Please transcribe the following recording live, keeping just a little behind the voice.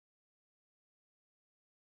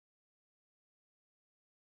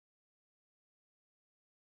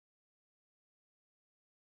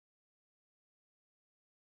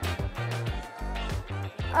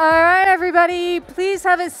All right, everybody, please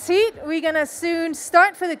have a seat. We're going to soon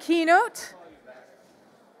start for the keynote.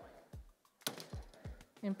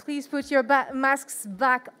 And please put your masks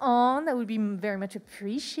back on. That would be very much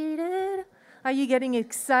appreciated. Are you getting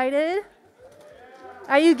excited?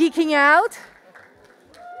 Are you geeking out?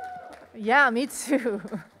 Yeah, me too.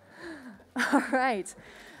 All right.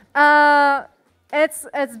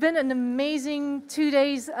 It's been an amazing 2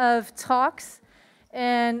 days of talks.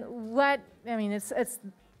 And it's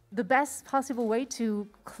the best possible way to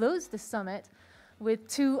close the summit with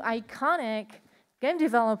two iconic game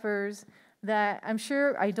developers that I'm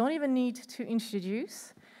sure I don't even need to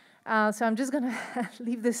introduce. So I'm just going to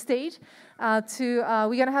leave the stage we're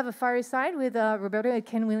going to have a fireside with Roberta and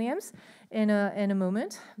Ken Williams in a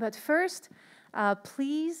moment. But first,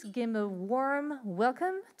 please give a warm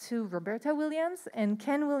welcome to Roberta Williams and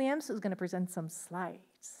Ken Williams, who's going to present some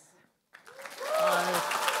slides.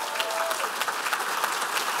 Hi.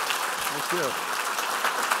 Thank you.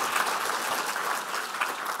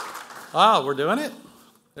 We're doing it?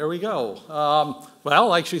 There we go. Well,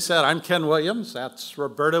 like she said, I'm Ken Williams. That's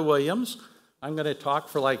Roberta Williams. I'm going to talk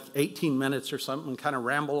for like 18 minutes or something and kind of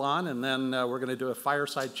ramble on, and then we're going to do a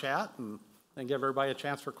fireside chat and give everybody a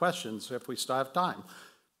chance for questions if we still have time.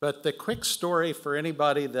 But the quick story for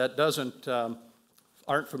anybody that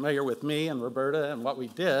aren't familiar with me and Roberta and what we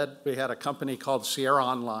did, we had a company called Sierra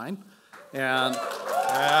Online. And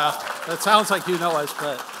yeah, it sounds like you know us,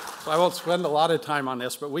 but so I won't spend a lot of time on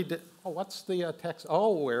this, but we did, what's the text?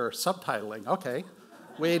 Oh, we're subtitling, okay.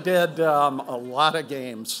 We did a lot of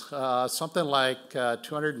games, something like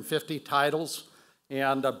 250 titles,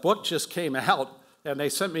 and a book just came out, and they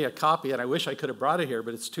sent me a copy, and I wish I could have brought it here,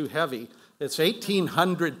 but it's too heavy. It's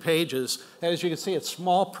 1,800 pages, and as you can see, it's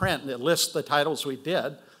small print, and it lists the titles we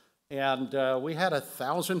did, and we had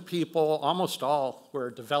 1,000 people, almost all were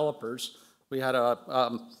developers. We had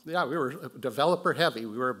we were developer heavy.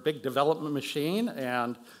 We were a big development machine,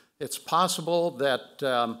 and it's possible that,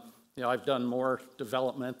 I've done more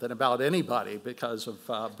development than about anybody because of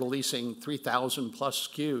releasing 3,000 plus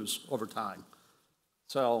SKUs over time.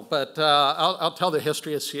 So, but I'll tell the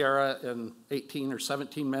history of Sierra in 18 or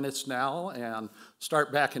 17 minutes now, and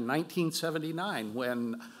start back in 1979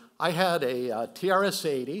 when I had a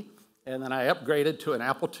TRS-80, and then I upgraded to an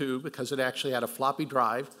Apple II because it actually had a floppy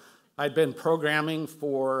drive. I'd been programming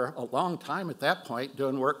for a long time at that point,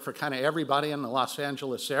 doing work for kind of everybody in the Los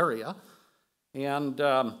Angeles area. And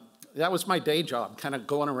that was my day job, kind of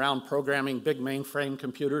going around programming big mainframe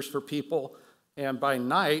computers for people. And by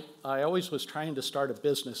night, I always was trying to start a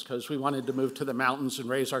business because we wanted to move to the mountains and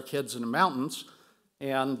raise our kids in the mountains.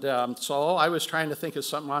 And so I was trying to think of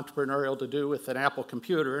something entrepreneurial to do with an Apple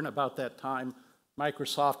computer. And about that time,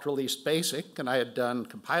 Microsoft released BASIC, and I had done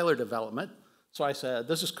compiler development. So I said,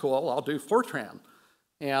 this is cool, I'll do Fortran.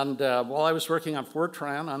 And while I was working on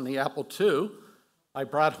Fortran on the Apple II, I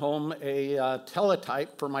brought home a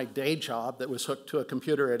teletype for my day job that was hooked to a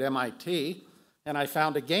computer at MIT, and I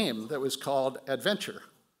found a game that was called Adventure.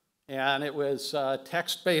 And it was a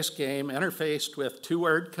text-based game interfaced with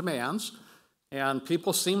two-word commands, and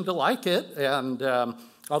people seemed to like it. And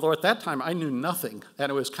although at that time I knew nothing, and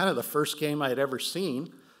it was kind of the first game I had ever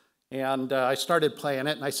seen, and I started playing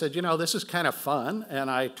it, and I said, this is kind of fun, and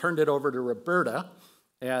I turned it over to Roberta,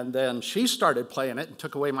 and then she started playing it and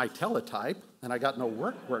took away my teletype, and I got no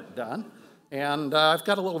work done, and I've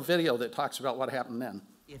got a little video that talks about what happened then.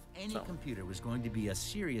 If any computer was going to be a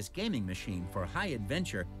serious gaming machine for high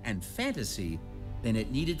adventure and fantasy, then it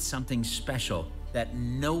needed something special that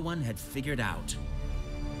no one had figured out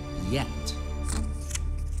yet.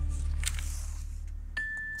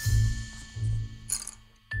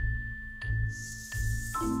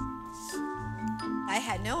 I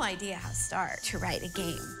had no idea how to write a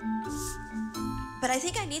game. But I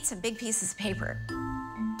think I need some big pieces of paper.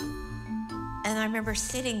 And I remember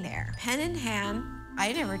sitting there, pen in hand.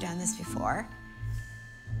 I'd never done this before.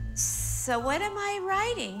 So what am I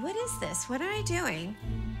writing? What is this? What am I doing?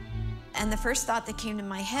 And the first thought that came to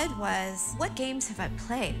my head was, what games have I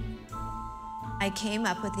played? I came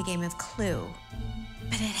up with the game of Clue.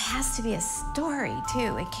 But it has to be a story,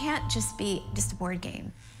 too. It can't just be just a board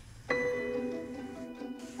game.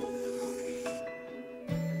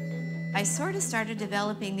 I sort of started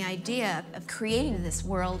developing the idea of creating this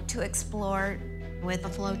world to explore with a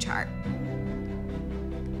flowchart.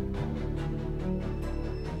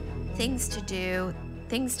 Things to do,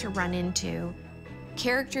 things to run into,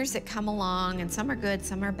 characters that come along, and some are good,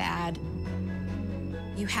 some are bad.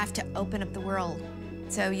 You have to open up the world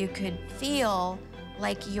so you could feel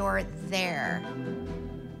like you're there.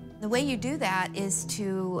 The way you do that is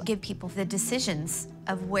to give people the decisions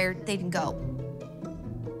of where they can go.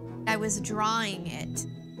 I was drawing it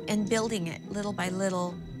and building it little by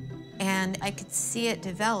little, and I could see it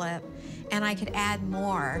develop, and I could add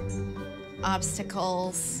more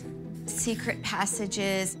obstacles, secret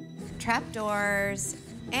passages, trapdoors,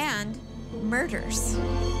 and murders.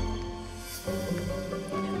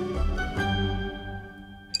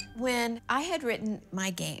 When I had written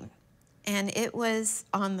my game, and it was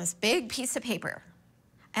on this big piece of paper,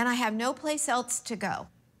 and I have no place else to go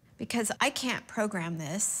because I can't program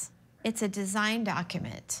this. It's a design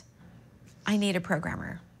document. I need a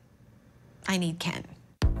programmer. I need Ken.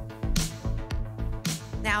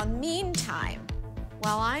 Now, meantime,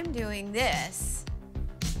 while I'm doing this,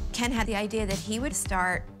 Ken had the idea that he would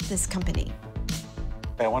start this company.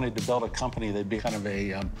 I wanted to build a company that'd be kind of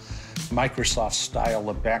a Microsoft style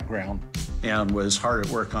of background, and was hard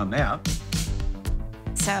at work on that.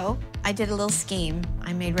 So I did a little scheme.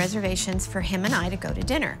 I made reservations for him and I to go to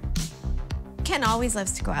dinner. Ken always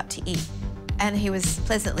loves to go out to eat, and he was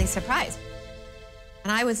pleasantly surprised.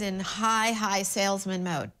 And I was in high salesman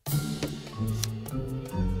mode.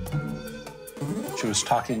 She was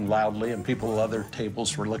talking loudly, and people at other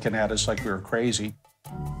tables were looking at us like we were crazy.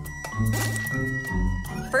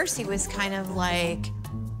 First, he was kind of like,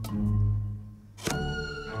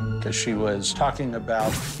 because she was talking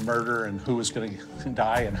about murder and who was going to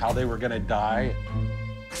die and how they were going to die.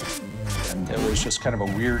 And it was just kind of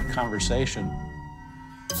a weird conversation.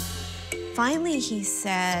 Finally, he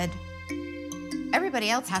said, everybody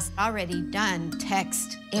else has already done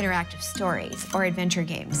text interactive stories or adventure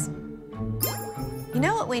games. You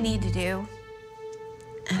know what we need to do?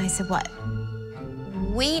 And I said, what?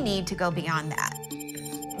 We need to go beyond that.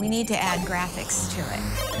 We need to add graphics to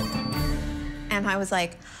it. And I was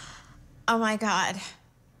like, oh my God,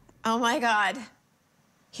 oh my God.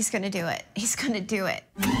 He's gonna do it, he's gonna do it.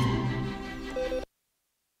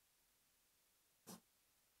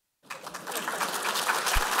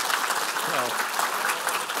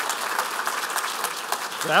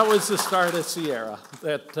 That was the start of Sierra.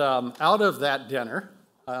 That out of that dinner,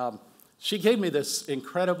 she gave me this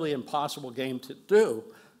incredibly impossible game to do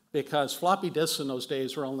because floppy disks in those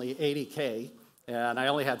days were only 80K, and I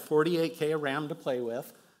only had 48K of RAM to play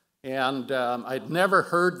with. And I'd never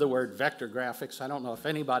heard the word vector graphics. I don't know if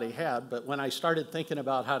anybody had, but when I started thinking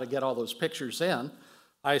about how to get all those pictures in,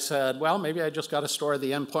 I said, well, maybe I just got to store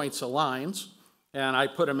the endpoints of lines. And I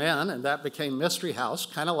put them in, and that became Mystery House,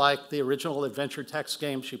 kind of like the original adventure text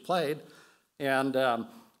game she played. And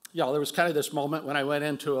you know, there was kind of this moment when I went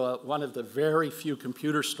into one of the very few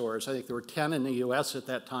computer stores, I think there were 10 in the US at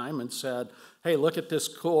that time, and said, hey, look at this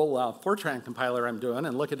cool Fortran compiler I'm doing,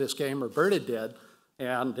 and look at this game Roberta did.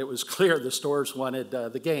 And it was clear the stores wanted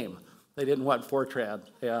the game. They didn't want Fortran.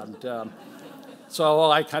 And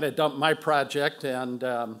so I kind of dumped my project, and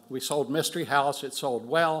we sold Mystery House. It sold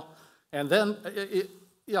well. And then,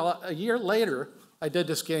 you know, a year later, I did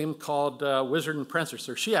this game called Wizard and Princess,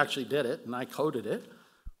 or she actually did it, and I coded it,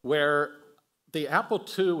 where the Apple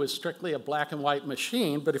II was strictly a black and white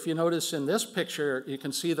machine, but if you notice in this picture, you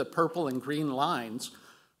can see the purple and green lines.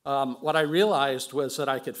 What I realized was that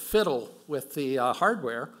I could fiddle with the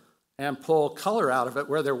hardware and pull color out of it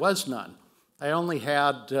where there was none. I only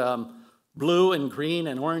had blue and green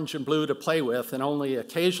and orange and blue to play with, and only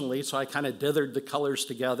occasionally, so I kind of dithered the colors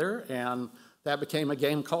together, and that became a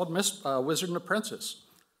game called Wizard and Princess.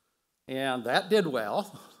 And that did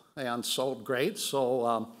well and sold great,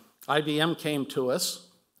 so IBM came to us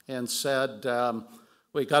and said,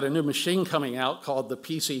 we got a new machine coming out called the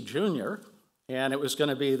PC Junior, and it was going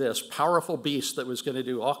to be this powerful beast that was going to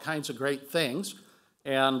do all kinds of great things,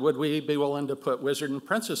 and would we be willing to put Wizard and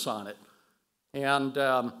Princess on it?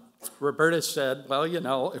 And Roberta said, well, you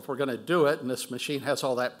know, if we're going to do it and this machine has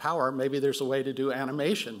all that power, maybe there's a way to do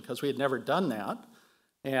animation, because we had never done that.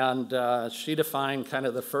 And she defined kind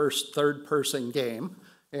of the first third-person game.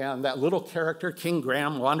 And that little character, King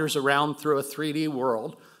Graham, wanders around through a 3D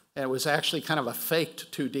world. And it was actually kind of a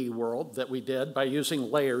faked 2D world that we did by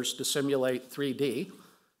using layers to simulate 3D.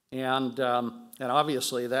 And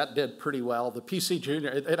obviously that did pretty well. The PC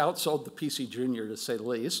Junior, it outsold the PC Junior, to say the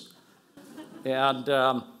least. And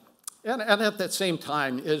at that same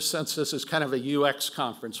time, since this is kind of a UX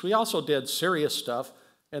conference, we also did serious stuff,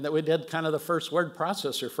 and that we did kind of the first word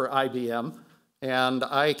processor for IBM. And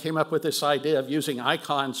I came up with this idea of using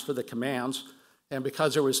icons for the commands. And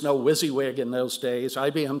because there was no WYSIWYG in those days,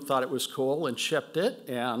 IBM thought it was cool and shipped it.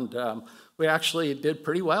 And we actually did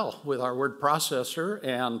pretty well with our word processor.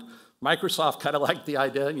 And Microsoft kind of liked the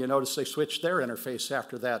idea. And you notice they switched their interface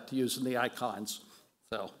after that to using the icons.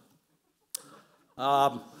 So.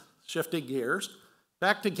 Shifting gears,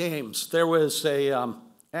 back to games. There was a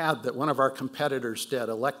ad that one of our competitors did,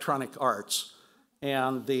 Electronic Arts.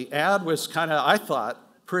 And the ad was kind of, I thought,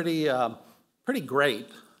 pretty great.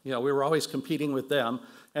 You know, we were always competing with them.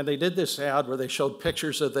 And they did this ad where they showed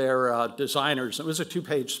pictures of their designers. It was a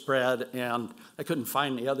 2-page spread, and I couldn't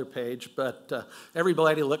find the other page, but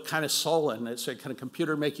everybody looked kind of sullen. It said, "Can a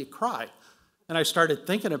computer make you cry?" And I started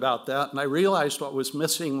thinking about that, and I realized what was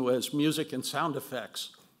missing was music and sound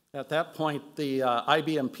effects. At that point, the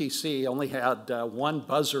IBM PC only had one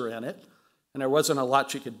buzzer in it, and there wasn't a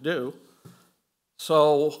lot you could do.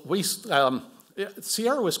 So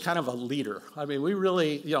Sierra was kind of a leader. I mean, we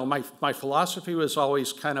really, you know, my philosophy was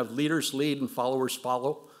always kind of leaders lead and followers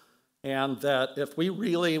follow. And that if we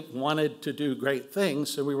really wanted to do great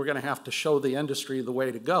things, then we were going to have to show the industry the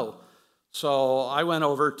way to go. So I went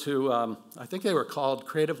over to, I think they were called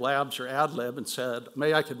Creative Labs or AdLib, and said,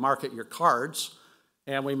 maybe I could market your cards.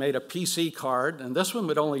 And we made a PC card, and this one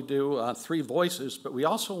would only do 3 voices, but we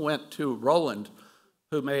also went to Roland,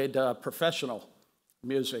 who made professional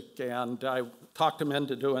music, and I talked him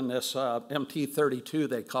into doing this MT32,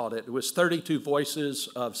 they called it. It was 32 voices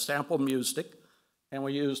of sample music, and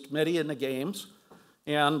we used MIDI in the games,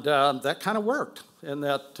 and that kind of worked, in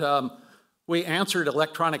that we answered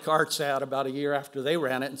Electronic Arts ad about a year after they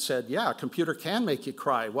ran it and said, yeah, a computer can make you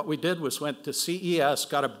cry. What we did was went to CES,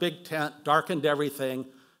 got a big tent, darkened everything,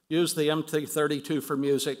 used the MT32 for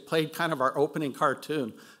music, played kind of our opening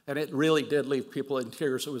cartoon, and it really did leave people in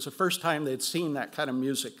tears. It was the first time they'd seen that kind of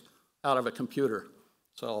music out of a computer.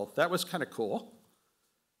 So that was kind of cool.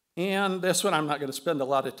 And this one I'm not going to spend a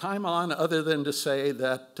lot of time on, other than to say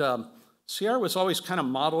that Sierra was always kind of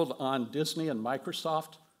modeled on Disney and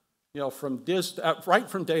Microsoft. You know, right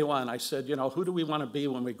from day one, I said, you know, who do we want to be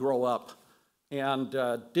when we grow up? And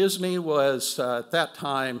Disney was, at that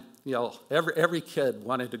time, you know, every kid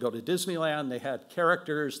wanted to go to Disneyland. They had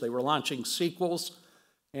characters. They were launching sequels.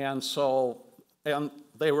 And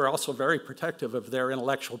they were also very protective of their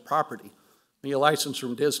intellectual property. When you license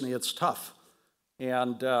from Disney, it's tough.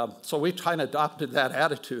 And so we kind of adopted that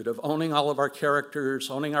attitude of owning all of our characters,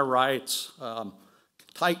 owning our rights,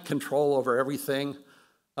 tight control over everything.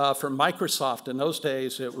 For Microsoft, in those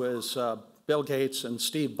days, it was Bill Gates and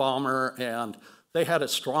Steve Ballmer, and they had a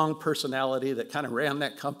strong personality that kind of ran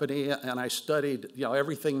that company, and I studied, you know,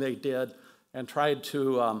 everything they did and tried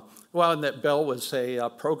to, and that Bill was a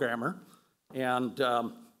programmer, and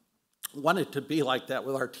wanted to be like that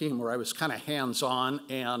with our team, where I was kind of hands-on.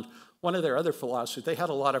 And one of their other philosophies, they had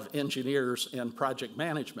a lot of engineers in project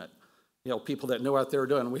management, you know, people that knew what they were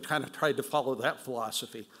doing. We kind of tried to follow that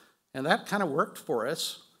philosophy, and that kind of worked for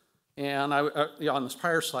us. And you know, on this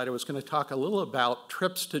prior slide, I was going to talk a little about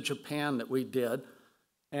trips to Japan that we did,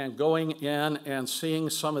 and going in and seeing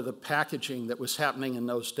some of the packaging that was happening in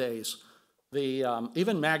those days.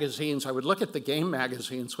 Even magazines, I would look at the game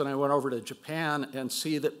magazines when I went over to Japan and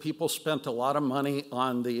see that people spent a lot of money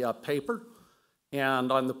on the paper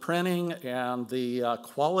and on the printing and the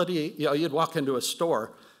quality. You know, you'd walk into a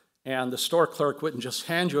store, and the store clerk wouldn't just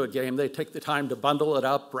hand you a game. They'd take the time to bundle it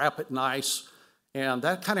up, wrap it nice, and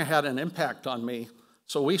that kind of had an impact on me.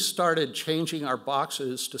 So we started changing our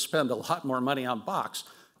boxes to spend a lot more money on box.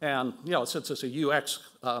 And, you know, since it's a UX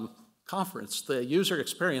conference, the user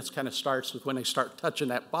experience kind of starts with when they start touching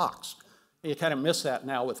that box. And you kind of miss that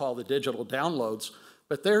now with all the digital downloads.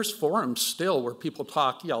 But there's forums still where people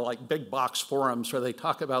talk, you know, like big box forums, where they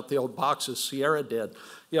talk about the old boxes Sierra did.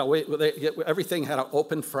 You know, everything had an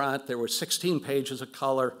open front. There were 16 pages of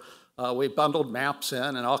color. We bundled maps in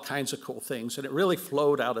and all kinds of cool things. And it really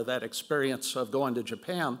flowed out of that experience of going to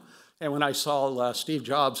Japan. And when I saw Steve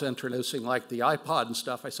Jobs introducing like the iPod and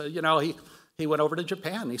stuff, I said, you know, he went over to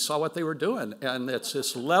Japan. He saw what they were doing. And it's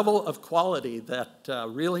this level of quality that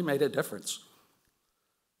really made a difference.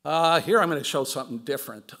 Here I'm going to show something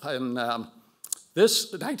different. And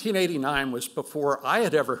this 1989 was before I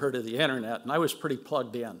had ever heard of the internet, and I was pretty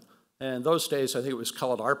plugged in. And in those days, I think it was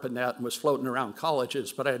called ARPANET and was floating around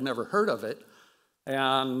colleges, but I had never heard of it.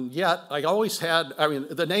 And yet, I always had, I mean,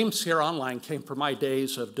 the name Sierra Online came from my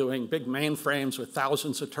days of doing big mainframes with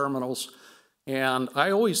thousands of terminals. And I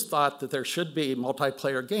always thought that there should be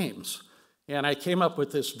multiplayer games. And I came up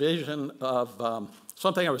with this vision of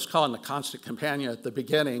something I was calling the Constant Companion at the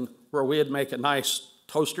beginning, where we'd make a nice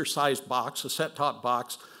toaster-sized box, a set-top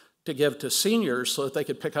box, to give to seniors so that they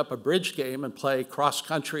could pick up a bridge game and play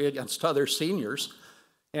cross-country against other seniors.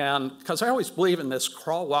 And because I always believe in this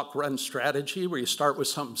crawl, walk, run strategy, where you start with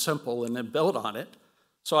something simple and then build on it.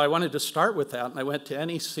 So I wanted to start with that, and I went to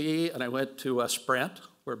NEC and I went to Sprint,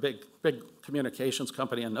 we're a big communications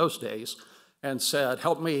company in those days, and said,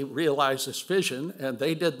 help me realize this vision. And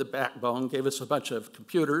they did the backbone, gave us a bunch of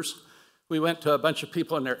computers. we went to a bunch of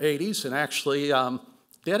people in their 80s and actually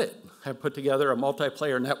did it. Have put together a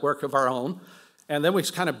multiplayer network of our own. And then we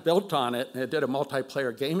kind of built on it and did a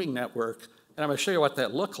multiplayer gaming network. And I'm going to show you what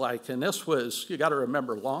that looked like. And this was, you got to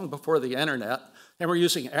remember, long before the internet. And we're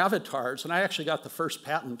using avatars. And I actually got the first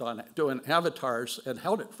patent on it, doing avatars, and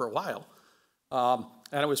held it for a while.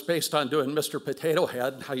 And it was based on doing Mr. Potato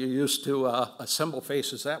Head, how you used to assemble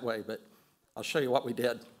faces that way. But I'll show you what we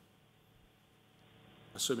did.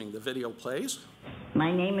 Assuming the video plays.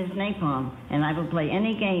 My name is Napalm, and I will play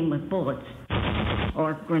any game with bullets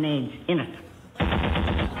or grenades in it.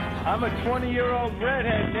 I'm a 20-year-old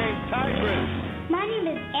redhead named Tigress. My name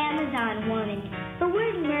is Amazon Woman. The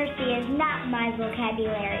word mercy is not my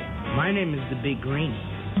vocabulary. My name is the Big Green,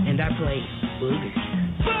 and I play Boogers.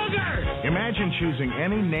 Imagine choosing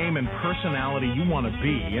any name and personality you want to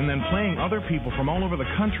be and then playing other people from all over the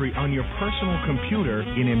country on your personal computer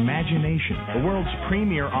in Imagination, the world's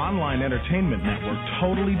premier online entertainment network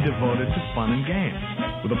totally devoted to fun and games.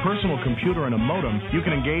 With a personal computer and a modem, you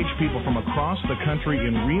can engage people from across the country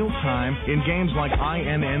in real time in games like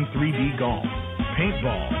INN 3D Golf,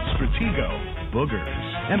 Paintball, Stratego, Boogers,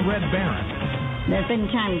 and Red Baron. There have been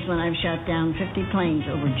times when I've shot down 50 planes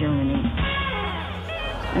over Germany.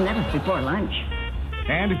 And that was before lunch.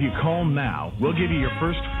 And if you call now, we'll give you your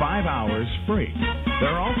first 5 hours free. There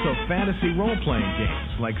are also fantasy role-playing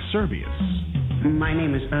games like Servius. My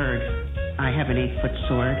name is Erd. I have an 8-foot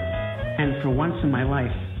sword, and for once in my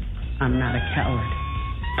life, I'm not a coward.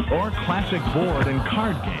 Or classic board and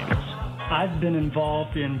card games. I've been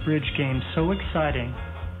involved in bridge games so exciting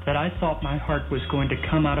that I thought my heart was going to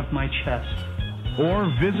come out of my chest. Or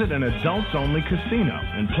visit an adults-only casino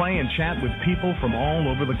and play and chat with people from all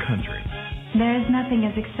over the country. There is nothing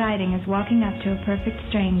as exciting as walking up to a perfect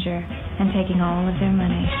stranger and taking all of their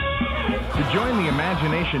money. To join the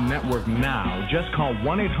Imagination Network now, just call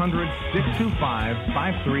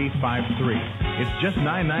 1-800-625-5353. It's just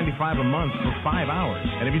 $9.95 a month for 5 hours.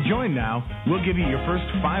 And if you join now, we'll give you your first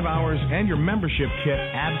 5 hours and your membership kit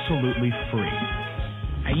absolutely free.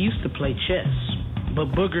 I used to play chess,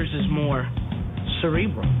 but Boogers is more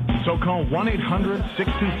cerebral. So call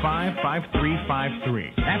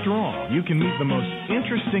 1-800-625-5353. After all, you can meet the most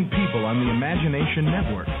interesting people on the Imagination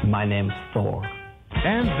Network. My name's Thor.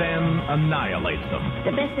 And then annihilate them.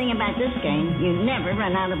 The best thing about this game, you never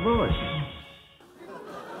run out of bullets.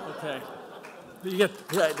 Okay. You get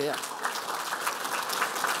the idea.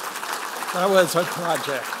 That was a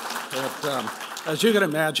project that, as you can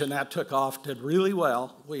imagine, that took off, did really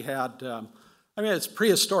well. We had... I mean, it's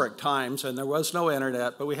prehistoric times, and there was no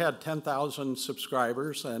internet, but we had 10,000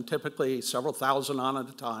 subscribers, and typically several thousand on at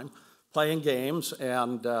a time, playing games,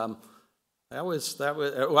 and that was,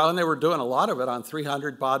 well, and they were doing a lot of it on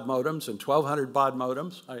 300 baud modems and 1,200 baud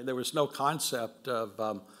modems. I mean, there was no concept of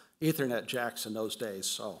Ethernet jacks in those days,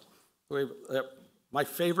 so my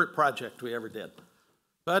favorite project we ever did.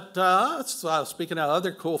 But speaking of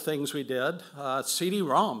other cool things we did,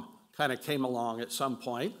 CD-ROM kind of came along at some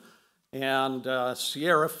point. And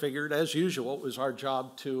Sierra figured, as usual, it was our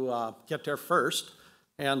job to get there first.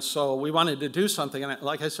 And so we wanted to do something. And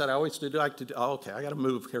like I said, I always like to do, oh, okay, I got to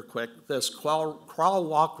move here quick. This crawl,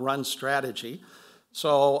 walk, run strategy.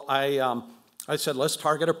 So I said, let's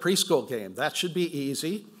target a preschool game. That should be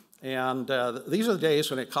easy. And these are the days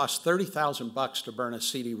when it cost $30,000 to burn a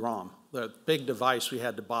CD-ROM, the big device we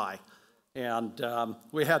had to buy. And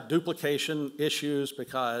we had duplication issues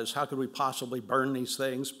because how could we possibly burn these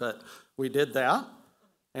things? But we did that.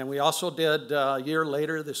 And we also did, a year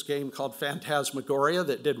later, this game called Phantasmagoria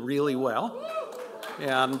that did really well.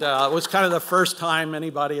 And it was kind of the first time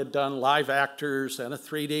anybody had done live actors and a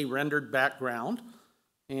 3D rendered background.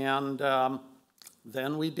 And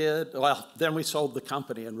then we sold the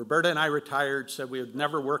company. And Roberta and I retired, said we would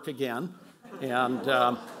never work again.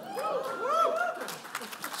 And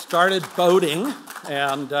started boating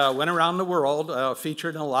and went around the world,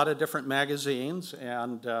 featured in a lot of different magazines,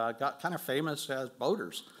 and got kind of famous as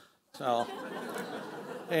boaters. So,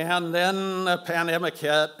 and then the pandemic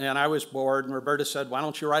hit, and I was bored, and Roberta said, why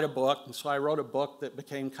don't you write a book? And so I wrote a book that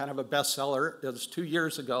became kind of a bestseller. It was 2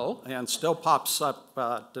 years ago, and still pops up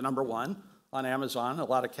to #1 on Amazon, a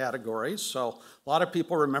lot of categories. So a lot of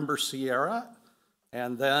people remember Sierra.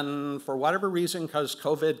 And then, for whatever reason, because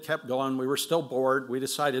COVID kept going, we were still bored. We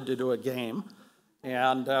decided to do a game.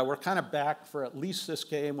 And we're kind of back for at least this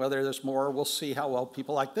game. Whether there's more, we'll see how well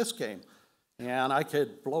people like this game. And I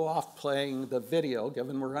could blow off playing the video,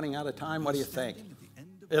 given we're running out of time. What do you think?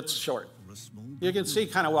 It's short. You can see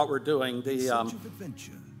kind of what we're doing.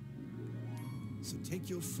 So take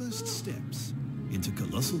your first steps into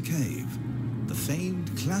Colossal Cave, the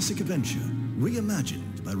famed classic adventure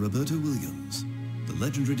reimagined created by Roberta Williams, the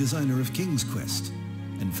legendary designer of King's Quest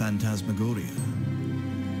and Phantasmagoria.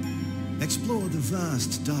 Explore the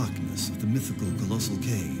vast darkness of the mythical colossal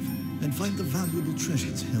cave and find the valuable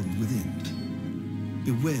treasures held within.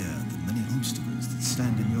 Beware the many obstacles that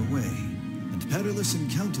stand in your way and perilous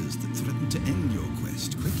encounters that threaten to end your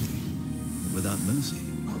quest quickly and without mercy.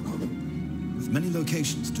 With many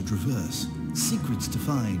locations to traverse, secrets to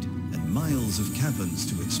find, and miles of caverns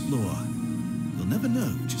to explore, you'll never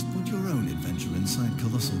know just what your own adventure inside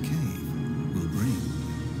Colossal Cave will bring.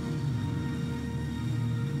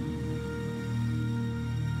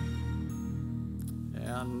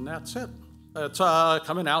 And that's it. It's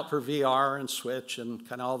coming out for VR and Switch and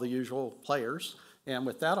kind of all the usual players. And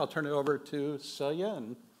with that, I'll turn it over to Celia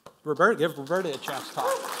and Roberta. Give Roberta a chance to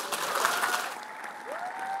talk.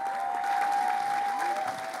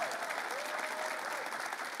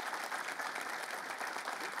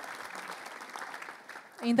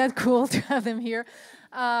 Ain't that cool to have them here?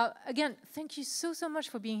 Again, thank you so much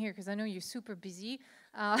for being here, because I know you're super busy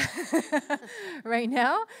right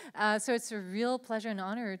now. So it's a real pleasure and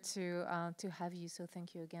honor to have you. So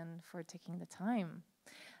thank you again for taking the time.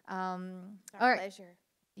 Our pleasure.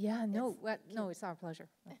 Yeah, no, no, it's our pleasure.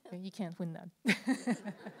 You can't win that.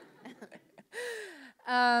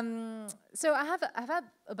 So I've had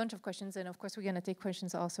a bunch of questions, and of course we're going to take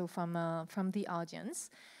questions also from the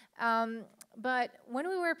audience. But when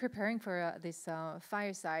we were preparing for this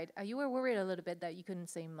fireside, you were worried a little bit that you couldn't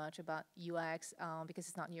say much about UX because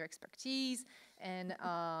it's not your expertise. And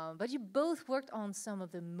but you both worked on some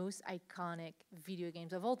of the most iconic video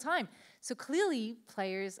games of all time. So clearly,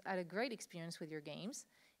 players had a great experience with your games.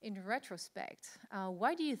 In retrospect,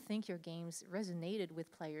 why do you think your games resonated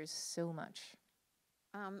with players so much?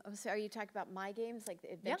 So are you talking about my games, like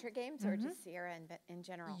the adventure games, or just Sierra in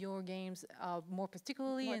general? Your games, more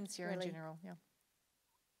particularly, and Sierra in general, yeah.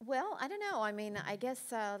 Well, I don't know. I mean, I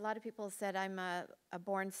guess a lot of people said I'm a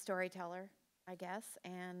born storyteller, I guess,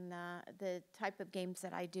 and the type of games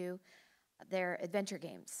that I do, they're adventure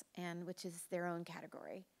games, and which is their own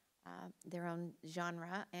category, their own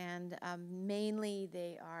genre, and mainly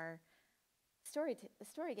they are story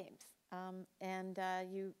games, and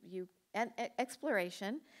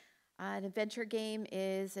exploration. An adventure game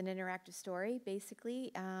is an interactive story,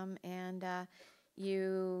 basically, and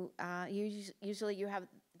usually you have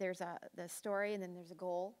the story, and then there's a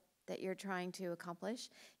goal that you're trying to accomplish.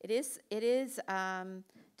 It is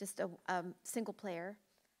just a single player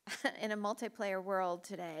in a multiplayer world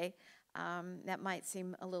today. That might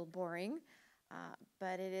seem a little boring,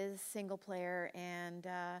 but it is single player, and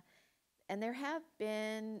there have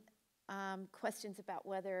been questions about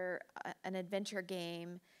whether an adventure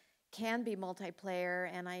game can be multiplayer,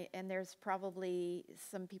 and there's probably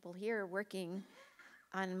some people here working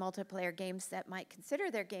on multiplayer games that might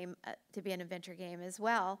consider their game to be an adventure game as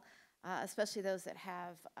well, especially those that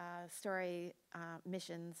have story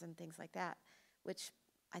missions and things like that, which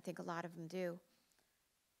I think a lot of them do.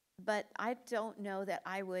 But I don't know that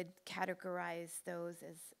I would categorize those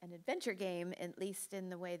as an adventure game, at least in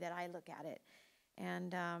the way that I look at it.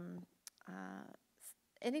 And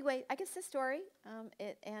anyway, I guess the story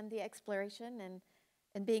and the exploration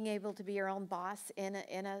and being able to be your own boss in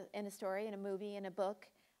a story, in a movie, in a book,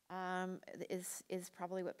 is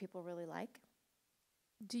probably what people really like.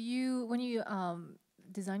 Do you, when you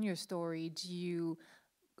design your story, do you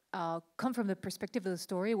come from the perspective of the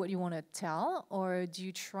story, what you want to tell, or do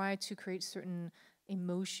you try to create certain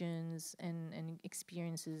emotions and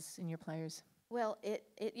experiences in your players? Well,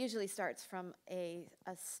 it usually starts from a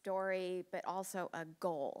story, but also a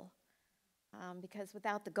goal. Because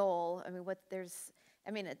without the goal,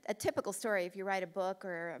 a typical story, if you write a book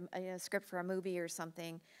or a script for a movie or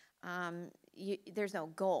something, there's no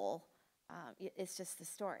goal. It's just the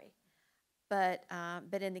story. But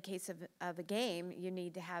in the case of a game, you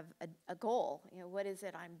need to have a goal. You know, what is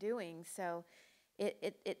it I'm doing? So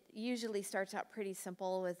it usually starts out pretty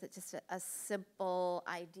simple with just a simple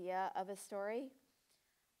idea of a story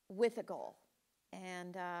with a goal.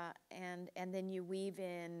 And then you weave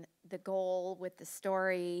in the goal with the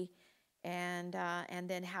story, and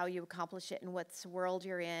then how you accomplish it and what's world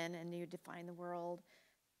you're in, and you define the world.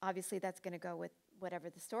 Obviously, that's going to go with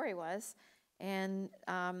whatever the story was. And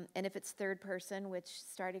if it's third person, which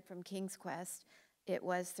starting from King's Quest, it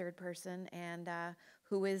was third person, and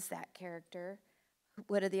who is that character?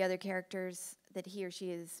 What are the other characters that he or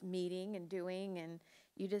she is meeting and doing? And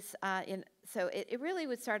you just, so it really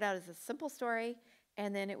would start out as a simple story,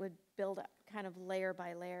 and then it would build up kind of layer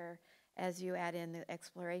by layer as you add in the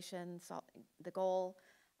exploration, the goal,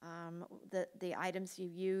 the items you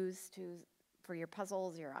use for your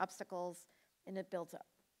puzzles, your obstacles, and it builds up.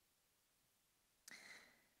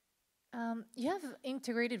 You have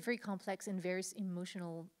integrated very complex and various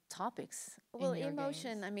emotional topics. Well, in your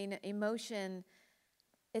emotion, games. I mean, emotion,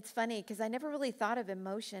 it's funny because I never really thought of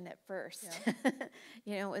emotion at first. Yeah.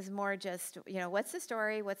 You know, it was more just, you know, what's the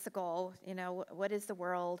story? What's the goal? You know, what is the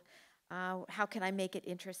world? How can I make it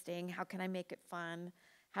interesting? How can I make it fun?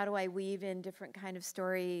 How do I weave in different kind of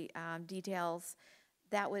story details?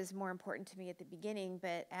 That was more important to me at the beginning,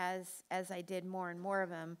 but as I did more and more of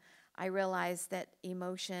them, I realized that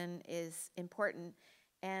emotion is important,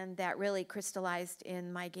 and that really crystallized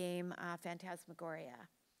in my game, Phantasmagoria.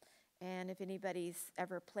 And if anybody's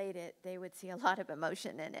ever played it, they would see a lot of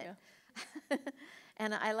emotion in it. Yeah.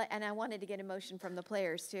 And I wanted to get emotion from the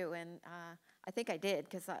players too, and I think I did,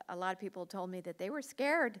 because a lot of people told me that they were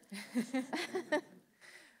scared.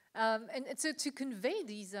 And so to convey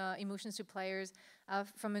these emotions to players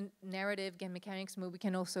from a narrative game mechanics mode, we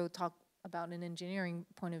can also talk about an engineering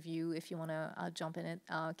point of view if you want to jump in it,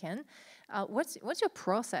 Ken. What's your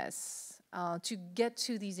process to get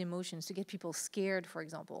to these emotions, to get people scared, for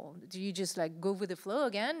example? Do you just like go with the flow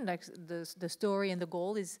again, like the story and the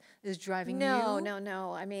goal is driving you?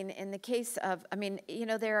 No. I mean, in the case of, I mean, you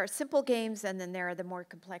know, there are simple games and then there are the more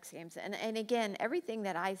complex games. And again, everything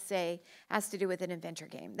that I say has to do with an adventure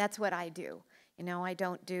game. That's what I do. You know, I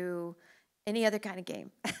don't do any other kind of game.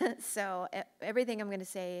 So everything I'm going to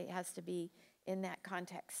say has to be in that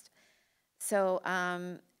context. So,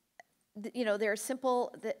 you know, there are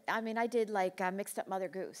simple, I mean, I did like Mixed Up Mother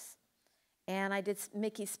Goose, and I did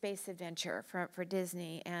Mickey's Space Adventure for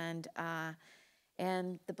Disney, and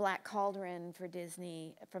The Black Cauldron for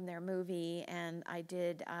Disney from their movie, and I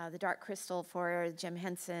did The Dark Crystal for Jim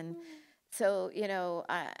Henson. So, you know,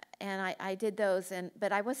 and I did those,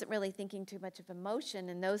 but I wasn't really thinking too much of emotion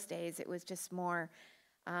in those days. It was just more,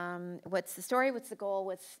 what's the story, what's the goal,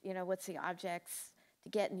 what's the objects to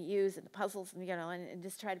get and use, and the puzzles, and, you know, and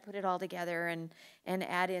just try to put it all together and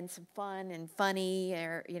add in some fun and funny,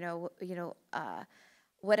 or,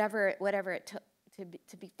 whatever it took to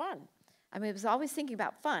be fun. I mean, I was always thinking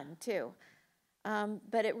about fun, too.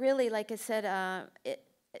 But it really, like I said,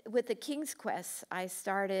 with the King's Quest, I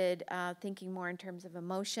started thinking more in terms of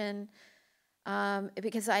emotion,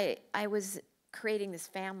 because I was creating this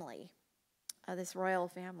family, this royal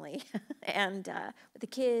family, and with the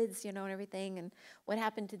kids, you know, and everything, and what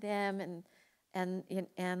happened to them, and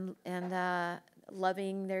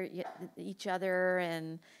loving each other,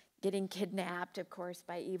 and getting kidnapped, of course,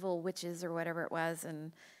 by evil witches or whatever it was,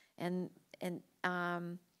 and then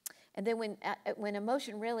when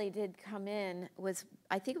emotion really did come in was,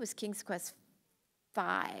 I think it was King's Quest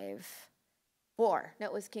 4. No,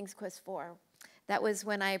 it was King's Quest 4. That was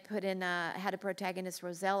when I put in, had a protagonist,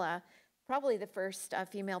 Rosella, probably the first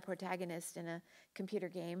female protagonist in a computer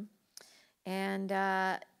game, and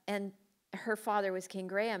her father was King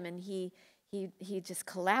Graham, and he just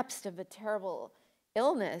collapsed of a terrible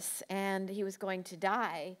illness, and he was going to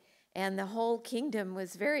die. And the whole kingdom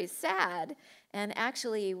was very sad. And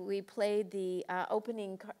actually, we played the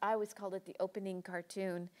opening, I always called it the opening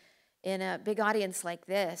cartoon, in a big audience like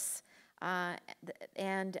this.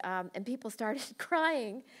 And people started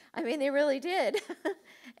crying. I mean, they really did.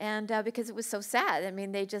 And because it was so sad. I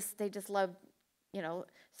mean, they just loved, you know,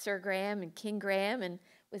 Sir Graham and King Graham, and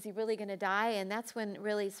was he really going to die? And that's when it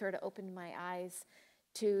really sort of opened my eyes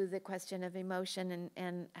to the question of emotion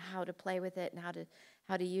and how to play with it and how to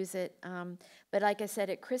use it. But like I said,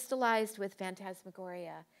 it crystallized with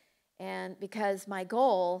Phantasmagoria. And because my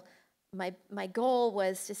goal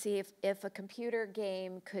was to see if a computer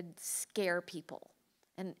game could scare people.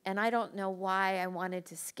 And I don't know why I wanted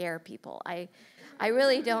to scare people. I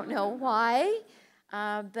really don't know why,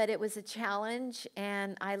 but it was a challenge,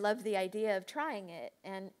 and I loved the idea of trying it.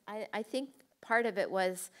 And I think part of it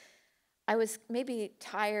was I was maybe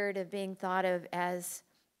tired of being thought of as,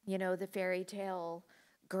 you know, the fairy tale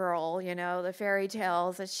girl, you know, the fairy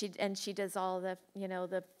tales, and she does all the, you know,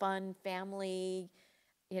 the fun family,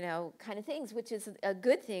 you know, kind of things, which is a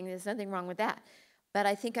good thing. There's nothing wrong with that. But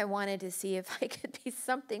I think I wanted to see if I could be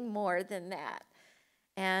something more than that.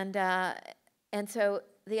 And so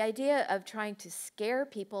the idea of trying to scare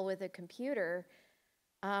people with a computer,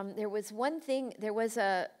 there was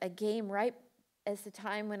a game right as the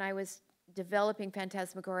time when I was developing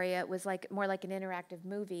Phantasmagoria. It was more like an interactive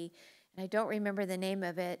movie, and I don't remember the name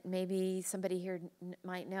of it. Maybe somebody here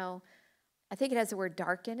might know. I think it has the word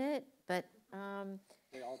dark in it, but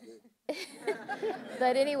they all do.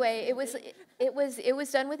 But anyway, it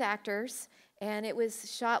was done with actors, and it was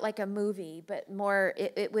shot like a movie, but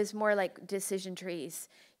it was more like decision trees,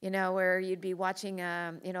 you know, where you'd be watching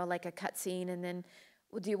you know, like a cutscene, and then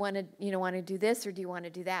well, do you want to do this or do you want to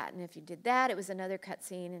do that? And if you did that, it was another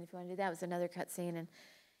cutscene, and if you want to do that, it was another cutscene.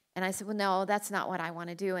 And I said, well, no, that's not what I want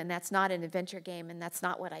to do, and that's not an adventure game, and that's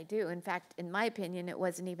not what I do. In fact, in my opinion, it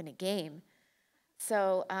wasn't even a game.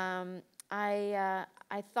 So I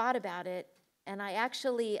thought about it, and I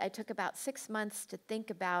took about 6 months to think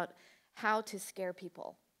about how to scare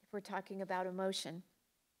people, if we're talking about emotion.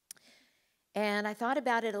 And I thought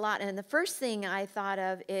about it a lot, and the first thing I thought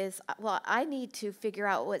of is, well, I need to figure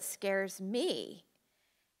out what scares me.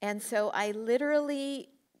 And so I literally,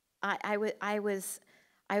 I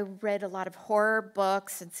read a lot of horror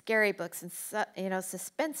books and scary books and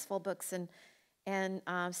suspenseful books and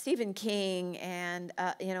Stephen King and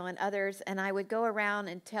and others, and I would go around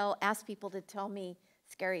and ask people to tell me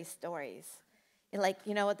scary stories, like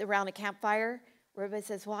around a campfire. Where everybody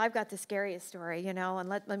says, well, I've got the scariest story, and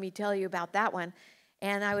let me tell you about that one.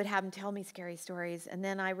 And I would have them tell me scary stories. And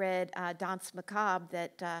then I read Danse Macabre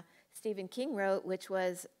that Stephen King wrote, which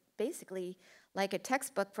was basically like a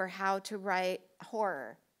textbook for how to write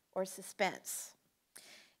horror or suspense.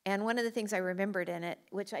 And one of the things I remembered in it,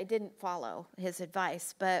 which I didn't follow his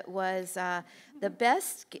advice, but was the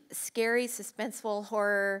best scary, suspenseful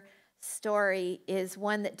horror story is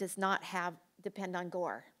one that does not depend on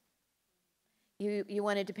gore. You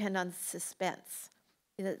want to depend on suspense.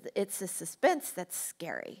 It's the suspense that's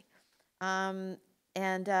scary, and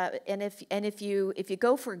if you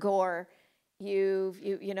go for gore, you've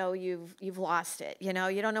lost it. You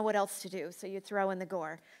don't know what else to do, so you throw in the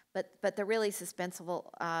gore. But the really suspenseful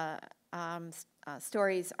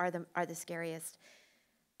stories are the scariest.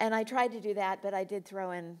 And I tried to do that, but I did throw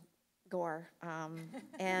in gore,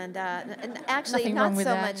 and actually not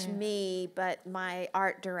so much me, but my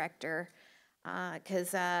art director.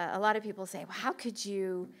 Because a lot of people say, well, how could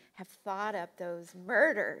you have thought up those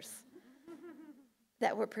murders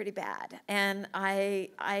that were pretty bad? And I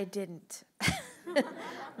didn't.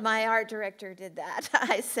 My art director did that.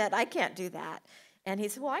 I said, I can't do that. And he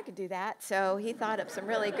said, well, I could do that. So he thought up some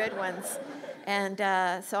really good ones. And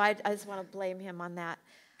so I just want to blame him on that.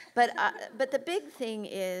 But the big thing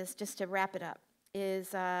is, just to wrap it up,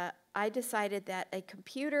 is I decided that a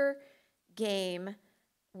computer game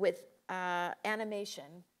with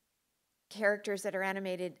animation, characters that are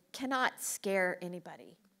animated, cannot scare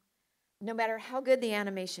anybody, no matter how good the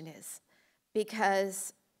animation is,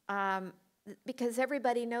 because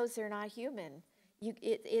everybody knows they're not human.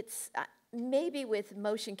 It's maybe with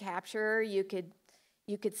motion capture you could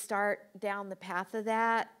start down the path of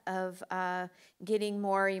that, of getting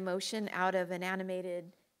more emotion out of an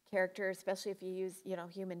animated character, especially if you use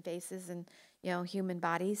human faces and human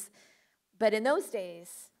bodies. But in those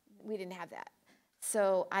days, we didn't have that,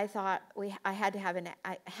 so I thought I had to have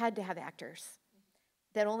actors.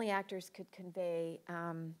 That only actors could convey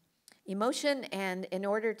emotion, and in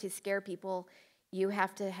order to scare people, you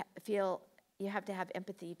have to have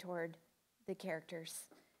empathy toward the characters,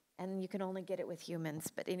 and you can only get it with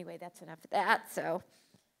humans. But anyway, that's enough of that. So.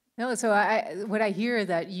 No, so what I hear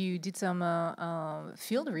that you did some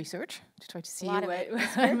field research to try to see a lot of it. I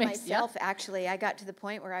scared myself, actually. I got to the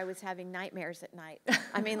point where I was having nightmares at night.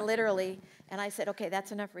 I mean, literally. And I said, okay,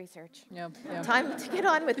 that's enough research. Yep. Time to get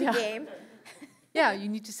on with the game. Yeah, you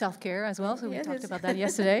need to self-care as well. So we talked about that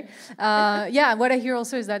yesterday. Yeah, what I hear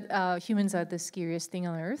also is that humans are the scariest thing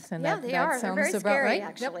on earth. And they are. They're very scary, right?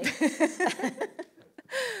 Actually. Yep.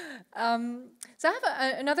 So I have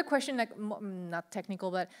another question, like not technical,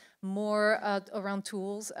 but more around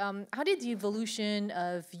tools. How did the evolution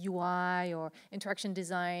of UI or interaction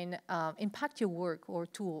design impact your work or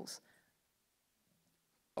tools?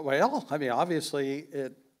 Well, I mean, obviously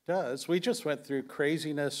it does. We just went through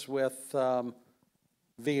craziness with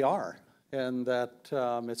VR, and that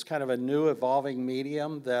it's kind of a new evolving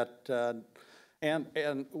medium that,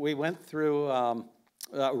 and we went through,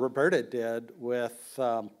 Roberta did with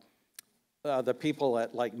the people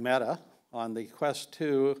at like Meta on the Quest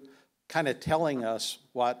 2 kind of telling us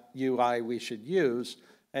what UI we should use,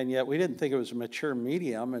 and yet we didn't think it was a mature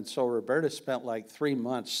medium, and so Roberta spent like 3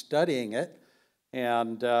 months studying it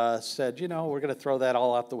and said, we're going to throw that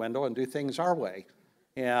all out the window and do things our way.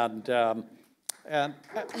 And that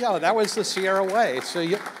was the Sierra way. So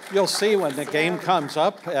you'll see when the game comes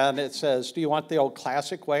up and it says, do you want the old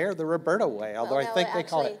classic way or the Roberta way? Although I think they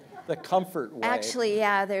call it the comfort way. Actually,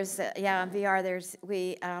 yeah, there's on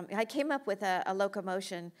VR. I came up with a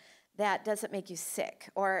locomotion that doesn't make you sick,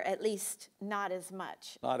 or at least not as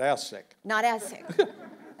much. Not as sick. Not as sick.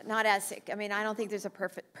 Not as sick. I mean, I don't think there's a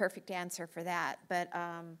perfect answer for that, but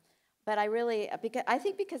I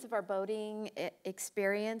think because of our boating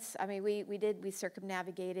experience, I mean, we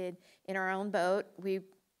circumnavigated in our own boat. We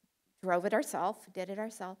drove it ourselves, did it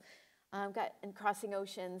ourselves. And crossing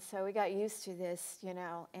oceans, so we got used to this, you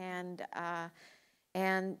know, and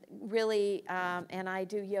really, and I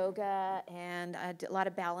do yoga, and I do a lot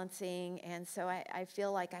of balancing, and so I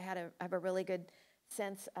feel like I have a really good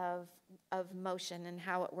sense of motion and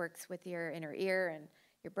how it works with your inner ear and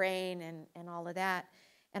your brain and all of that.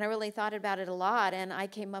 And I really thought about it a lot, and I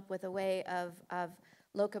came up with a way of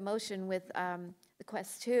locomotion with the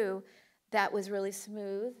Quest 2 that was really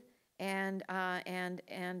smooth, and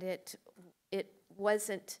it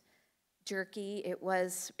wasn't jerky. It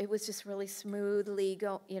was just really smoothly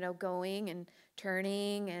going and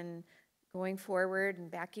turning and going forward and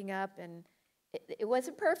backing up, and it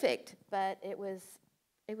wasn't perfect, but it was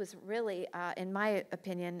really, in my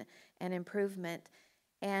opinion, an improvement.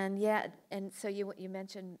 And yeah, and so you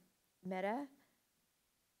mentioned meta.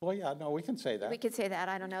 Well, yeah, no, we can say that. We could say that.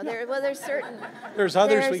 I don't know. There's certain. There's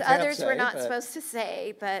others we can't say, we're not but supposed to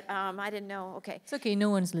say, but I didn't know. Okay. It's okay. No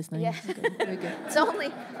one's listening. Yeah. Okay, very good. It's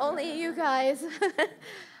only you guys.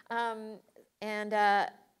 And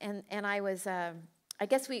I was. I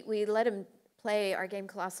guess we let him play our game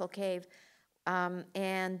Colossal Cave,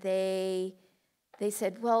 and they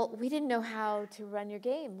said, well, we didn't know how to run your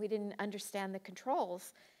game. We didn't understand the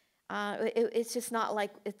controls. It's just not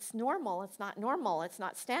like it's normal. It's not normal. It's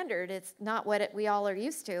not standard. It's not what we all are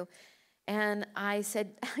used to. And I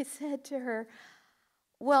said to her,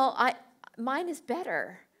 well, mine is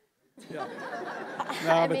better. Yeah.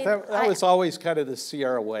 No, but that was always kind of the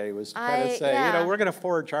Sierra way, was to kind of say, you know, we're going to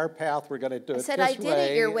forge our path. We're going to do it this way. I did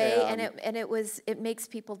it your way, and it makes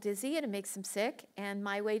people dizzy and it makes them sick, and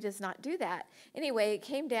my way does not do that. Anyway, it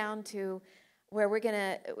came down to where we're going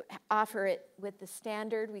to offer it with the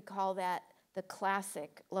standard. We call that the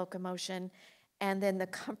classic locomotion, and then the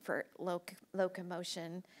comfort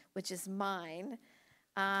locomotion, which is mine,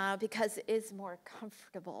 because it is more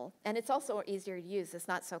comfortable. And it's also easier to use. It's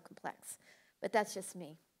not so complex. But that's just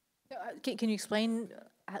me. Can you explain?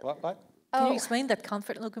 What? Can you explain that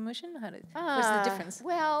comfort locomotion? What's the difference?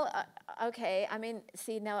 Well, okay. I mean,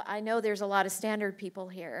 see, now I know there's a lot of standard people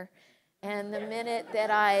here. And the minute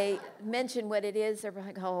that I mention what it is, they're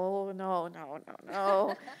like, oh, no.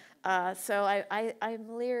 So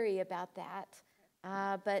I'm leery about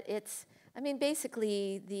that. But it's, I mean,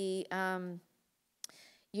 basically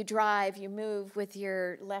you drive, you move with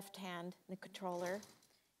your left hand, the controller,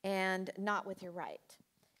 and not with your right.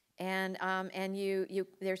 And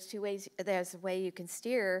there's two ways. There's a way you can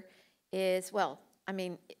steer is, well, I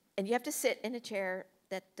mean, and you have to sit in a chair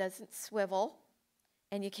that doesn't swivel.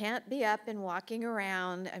 And you can't be up and walking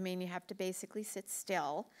around. I mean, you have to basically sit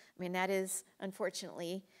still. I mean, that is,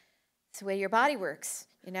 unfortunately, it's the way your body works,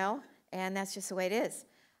 you know, and that's just the way it is.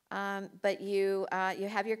 But you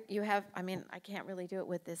have. I mean, I can't really do it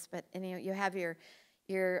with this, but anyway, you have your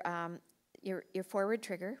forward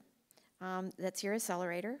trigger. That's your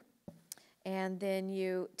accelerator, and then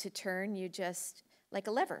to turn, you just like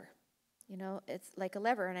a lever. You know, it's like a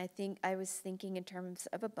lever, and I was thinking in terms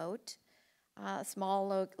of a boat. A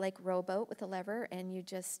small like rowboat with a lever, and you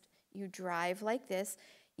drive like this.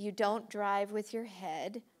 You don't drive with your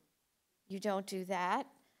head. You don't do that,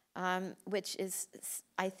 which is,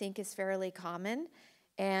 I think, is fairly common,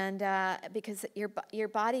 and because your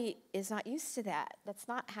body is not used to that. That's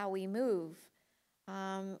not how we move.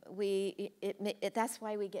 That's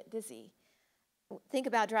why we get dizzy. Think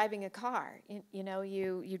about driving a car. You know,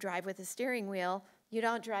 you drive with a steering wheel. You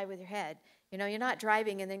don't drive with your head. You know, you're not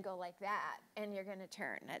driving and then go like that, and you're going to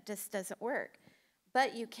turn. That just doesn't work.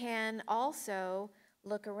 But you can also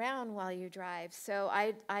look around while you drive. So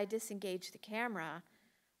I disengage the camera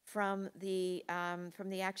from the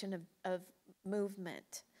action of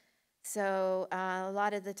movement. So a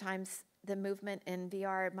lot of the times the movement in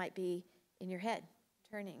VR might be in your head,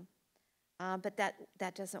 turning. But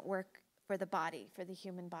that doesn't work for the body, for the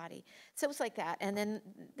human body. So it's like that. And then,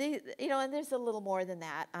 and there's a little more than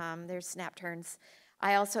that. There's snap turns.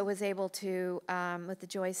 I also was able to, with the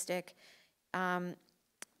joystick,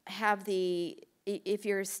 if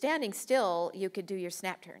you're standing still, you could do your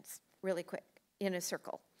snap turns really quick in a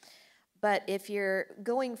circle. But if you're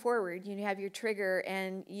going forward, you have your trigger,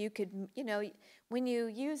 and you could, when you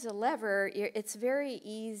use a lever, it's very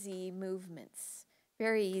easy movements,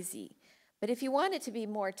 very easy. But if you want it to be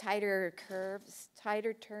more tighter curves,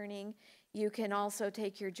 tighter turning, you can also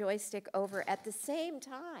take your joystick over at the same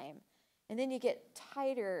time, and then you get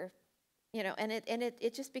tighter, and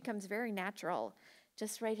it just becomes very natural,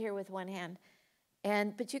 just right here with one hand.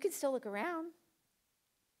 But you can still look around,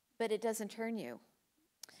 but it doesn't turn you.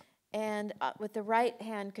 And with the right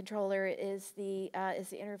hand controller is the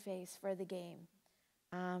interface for the game,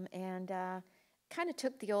 kind of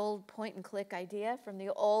took the old point and click idea from the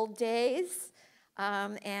old days,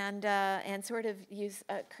 and sort of used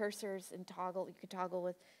cursors and toggle. You could toggle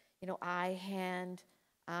with, eye, hand,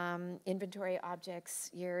 inventory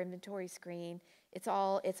objects, your inventory screen. It's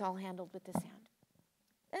all handled with this hand.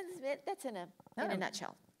 That's in a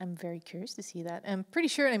nutshell. I'm very curious to see that. I'm pretty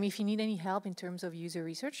sure, if you need any help in terms of user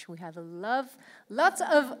research, we have lots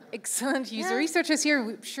of excellent user researchers here.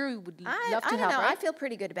 I'm sure we would love to help. I don't know. Right? I feel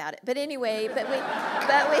pretty good about it. But anyway, but we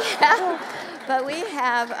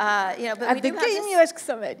have at the Game UX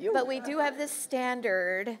Summit. But we do have this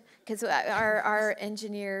standard because our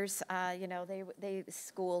engineers, they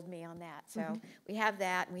schooled me on that. So we have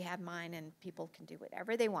that, and we have mine, and people can do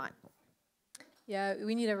whatever they want. Yeah,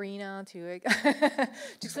 we need Arena to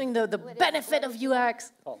explain the benefit of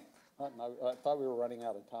UX. Oh, I thought we were running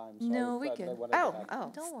out of time. So no, we could.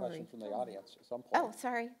 Don't worry. From the audience at some point. Oh,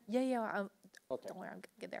 sorry. Yeah. Okay. Don't worry, I'll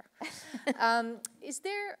get there. Is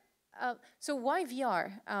there? So why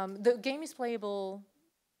VR? The game is playable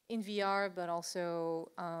in VR, but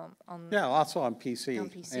also on. Yeah, also on PC. On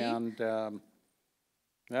PC. And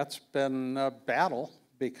that's been a battle,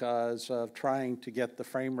 because of trying to get the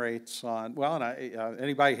frame rates on, well, and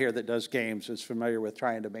anybody here that does games is familiar with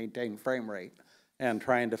trying to maintain frame rate and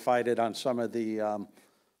trying to fight it on some of the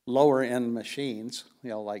lower end machines,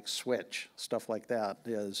 like Switch, stuff like that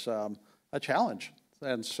is a challenge.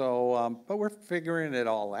 And so, but we're figuring it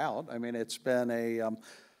all out. It's been a,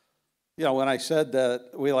 when I said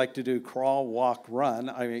that we like to do crawl, walk,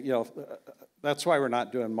 run, that's why we're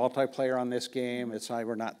not doing multiplayer on this game. It's why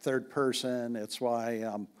we're not third person. It's why,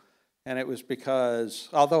 and it was because,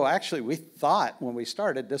 although actually we thought when we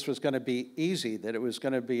started this was going to be easy, that it was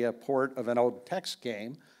going to be a port of an old text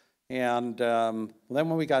game. And then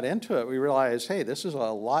when we got into it, we realized, hey, this is a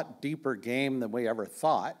lot deeper game than we ever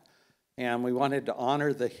thought. And we wanted to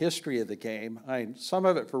honor the history of the game. Some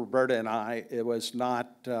of it for Roberta and I, it was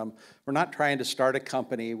not, we're not trying to start a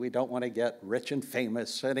company. We don't want to get rich and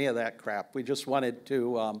famous, any of that crap. We just wanted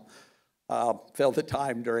to fill the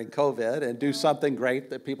time during COVID and do something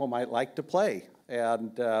great that people might like to play.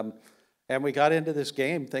 And we got into this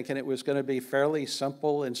game thinking it was going to be fairly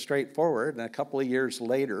simple and straightforward. And a couple of years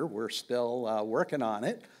later, we're still working on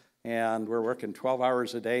it. And we're working 12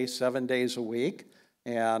 hours a day, 7 days a week.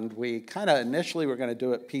 And we kind of initially were going to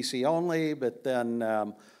do it PC only, but then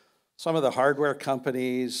some of the hardware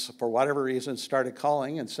companies, for whatever reason, started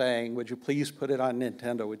calling and saying, would you please put it on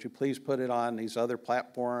Nintendo? Would you please put it on these other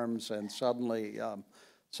platforms? And suddenly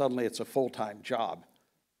it's a full-time job.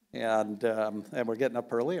 And we're getting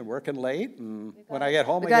up early and working late. And when I get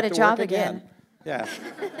home, I get to work again. Yeah,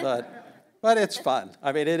 but it's fun.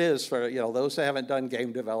 It is for those that haven't done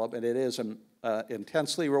game development. It is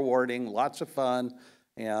intensely rewarding, lots of fun,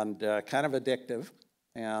 and kind of addictive.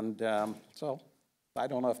 And so I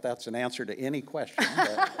don't know if that's an answer to any question.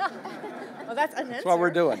 But well, that's an answer. That's what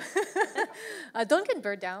we're doing. Don't get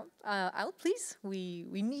burned out. Out, please. We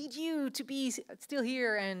need you to be still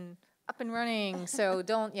here and up and running. So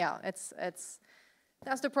don't. Yeah, it's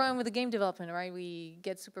that's the problem with the game development, right? We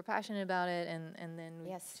get super passionate about it, and then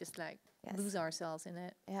we just lose ourselves in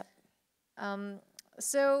it. Yep.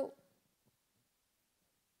 So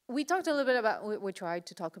we talked a little bit about, we tried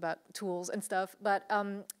to talk about tools and stuff, but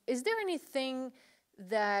is there anything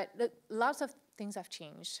that lots of things have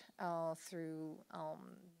changed through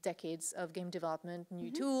decades of game development,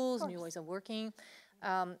 new tools, new ways of working.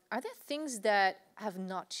 Are there things that have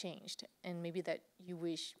not changed and maybe that you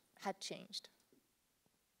wish had changed?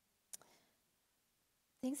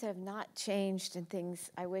 Things that have not changed and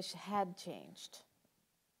things I wish had changed.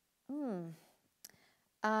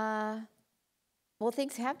 Well,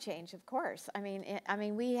 things have changed, of course. I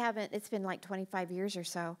mean, we haven't. It's been like 25 years or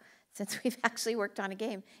so since we've actually worked on a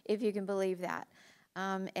game, if you can believe that.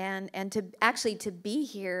 And to be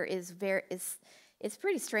here is it's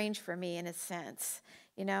pretty strange for me in a sense,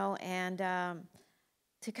 And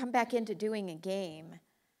to come back into doing a game,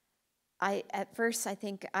 at first I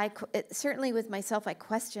think certainly with myself I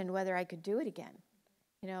questioned whether I could do it again,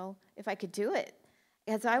 if I could do it.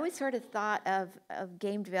 Because I always sort of thought of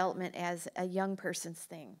game development as a young person's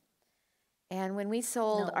thing. And when we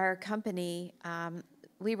sold our company,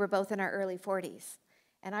 we were both in our early 40s.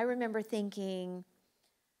 And I remember thinking,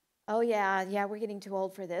 oh, yeah, we're getting too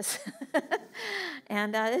old for this.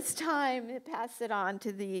 And it's time to pass it on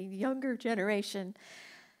to the younger generation.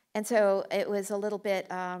 And so it was a little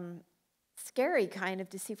bit scary kind of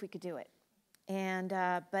to see if we could do it. And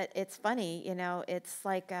but it's funny, it's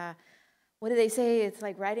like... what do they say? It's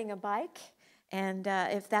like riding a bike, And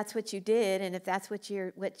if that's what you did, and if that's what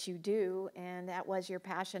you do, and that was your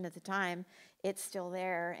passion at the time, it's still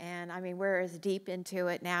there. And I mean, we're as deep into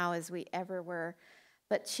it now as we ever were,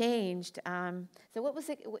 but changed. So what was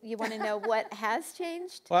it? You want to know what has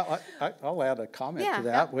changed? Well, I'll add a comment to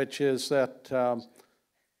that, Yeah. which is that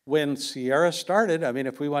when Sierra started, I mean,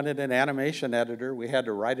 if we wanted an animation editor, we had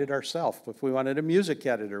to write it ourselves. If we wanted a music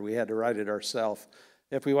editor, we had to write it ourselves.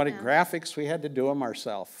 If we wanted graphics, we had to do them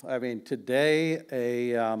ourselves. I mean, today,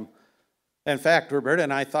 in fact, Roberta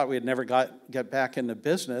and I thought we'd never get back into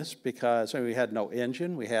business because we had no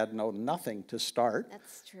engine, we had nothing to start.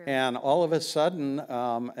 That's true. And all of a sudden,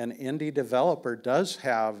 an indie developer does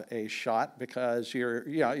have a shot because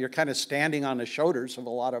you're kind of standing on the shoulders of a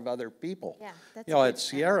lot of other people. Yeah, that's at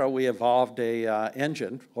Sierra, we evolved a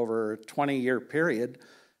engine over a 20-year period.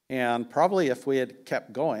 And probably if we had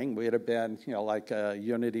kept going, we'd have been, like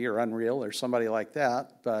Unity or Unreal or somebody like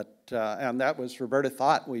that. But, and that was, Roberta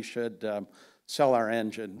thought we should sell our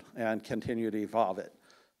engine and continue to evolve it.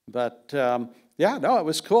 But yeah, no, it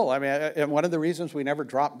was cool. I mean, and one of the reasons we never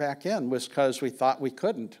dropped back in was because we thought we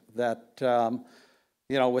couldn't. That,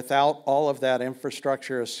 without all of that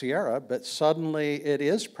infrastructure of Sierra, but suddenly it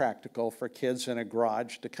is practical for kids in a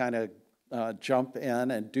garage to kind of jump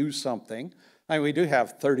in and do something. I mean, we do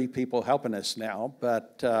have 30 people helping us now,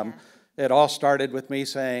 but it all started with me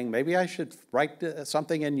saying, maybe I should write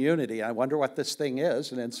something in Unity. I wonder what this thing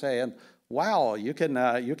is, and then saying, wow, you can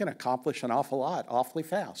accomplish an awful lot awfully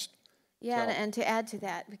fast. Yeah, and to add to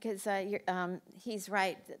that, because he's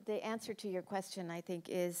right. The answer to your question, I think,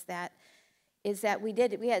 is that we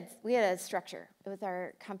had a structure with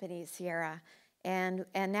our company Sierra, and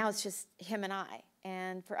now it's just him and I.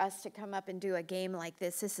 And for us to come up and do a game like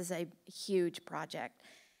this is a huge project.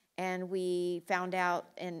 And we found out,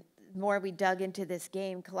 and the more we dug into this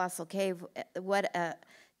game, Colossal Cave, what a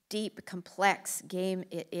deep, complex game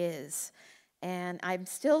it is. And I'm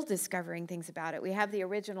still discovering things about it. We have the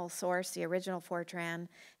original source, the original Fortran,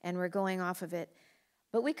 and we're going off of it.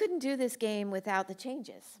 But we couldn't do this game without the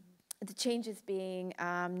changes. The changes being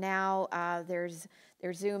now there's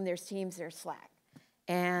Zoom, there's Teams, there's Slack.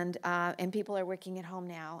 And people are working at home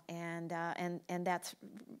now, and that's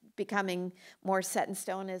becoming more set in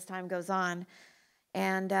stone as time goes on,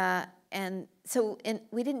 and so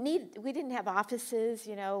we didn't have offices,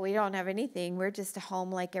 we don't have anything. We're just a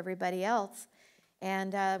home like everybody else,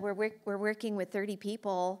 and we're working with 30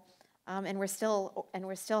 people, and we're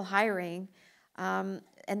still hiring, and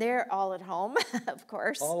they're all at home, of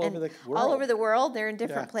course, all over the world. All over the world. They're in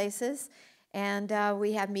different places. And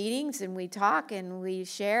we have meetings, and we talk, and we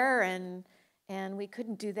share, and we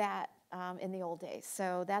couldn't do that in the old days.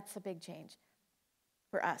 So that's a big change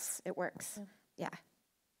for us. It works. Yeah.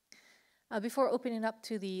 Before opening up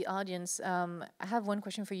to the audience, I have one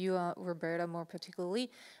question for you, Roberta, more particularly.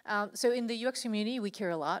 So in the UX community, we care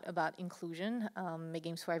a lot about inclusion, make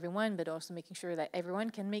games for everyone, but also making sure that everyone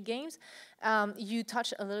can make games. You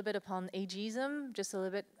touched a little bit upon ageism just a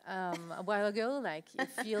little bit a while ago, like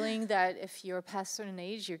feeling that if you're past a certain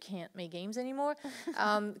age, you can't make games anymore.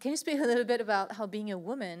 Can you speak a little bit about how being a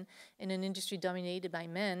woman in an industry dominated by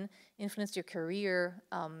men influenced your career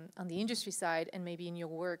on the industry side and maybe in your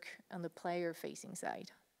work on the player-facing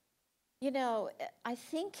side? I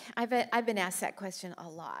think I've been asked that question a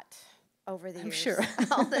lot over the years. I'm sure.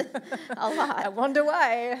 A lot. I wonder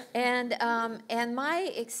why. And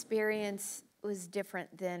my experience was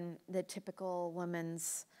different than the typical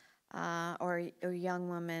woman's or young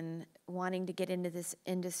woman wanting to get into this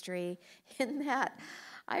industry, in that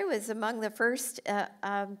I was among the first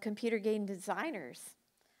computer game designers.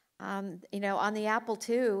 On the Apple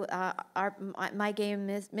II, my game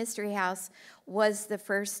Mystery House was the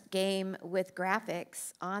first game with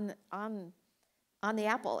graphics on the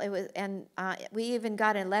Apple. It was, and we even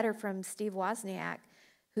got a letter from Steve Wozniak,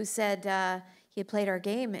 who said he had played our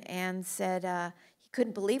game and said he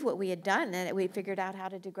couldn't believe what we had done, and we figured out how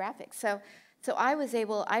to do graphics. So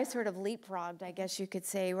I sort of leapfrogged, I guess you could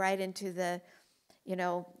say, right into the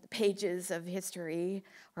pages of history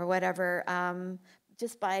or whatever.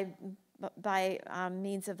 Just by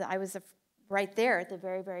means of I was right there at the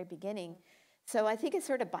very, very beginning. So I think it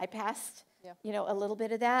sort of bypassed, a little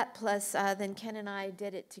bit of that. Plus, then Ken and I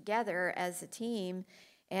did it together as a team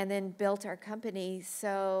and then built our company.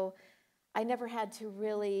 So I never had to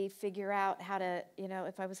really figure out how to,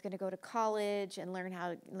 if I was going to go to college and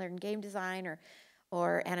learn game design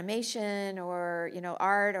or animation or,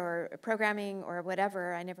 art or programming or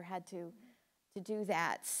whatever. I never had to do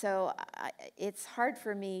that. So it's hard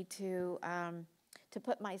for me to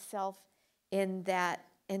put myself in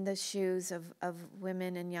the shoes of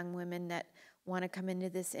women and young women that want to come into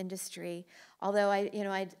this industry. Although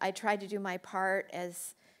I tried to do my part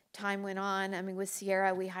as time went on. I mean, with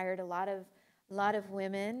Sierra, we hired a lot of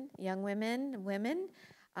women, young women,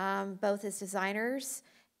 both as designers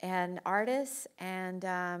and artists, and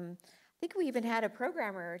I think we even had a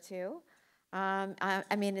programmer or two.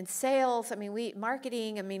 I mean, in sales, I mean,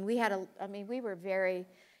 marketing, I mean, we were very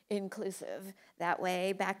inclusive that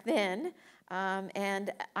way back then.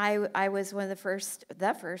 And I was one of the first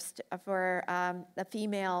for a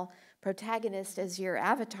female protagonist as your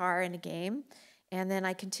avatar in a game. And then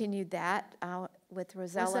I continued that with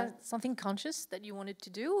Rosella. Was that something conscious that you wanted to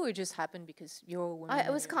do, or it just happened because you're a woman?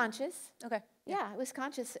 It was conscious. Okay. Yeah, it was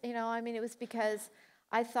conscious. You know, I mean, it was because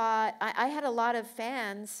I thought I had a lot of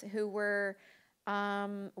fans who were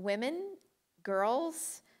women,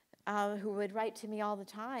 girls, who would write to me all the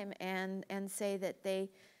time and say that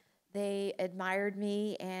they admired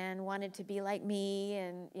me and wanted to be like me,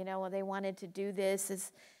 and they wanted to do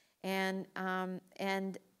this and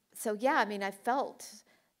so yeah, I mean, I felt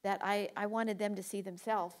that I wanted them to see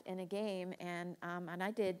themselves in a game, and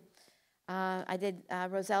I did. I did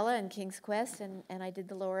Rosella and King's Quest, and I did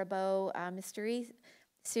the Laura Bow mystery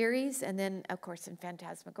series, and then of course in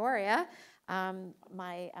Phantasmagoria,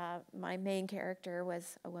 my main character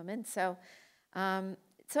was a woman. So I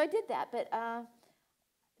did that,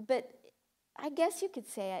 but I guess you could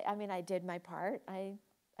say I mean I did my part. I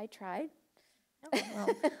tried. Well,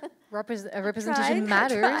 representation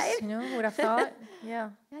matters, you know, would have thought. Yeah.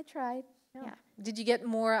 I tried. Yeah. Did you get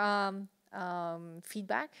more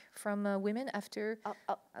feedback from women after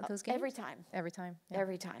those games? Every time. Every time. Yeah.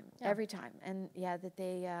 Every time. Yeah. Every time. And yeah, that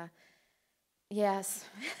they, yes.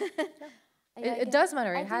 It does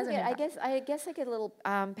matter. It has an impact. I guess I get a little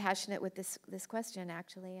passionate with this question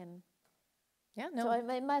actually, and yeah, no. So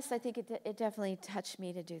it must. I think it definitely touched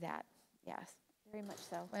me to do that. Yes, very much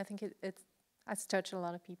so. I think it has touched a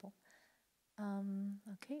lot of people.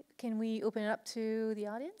 Okay, can we open it up to the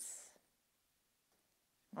audience?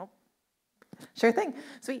 Oh, sure thing.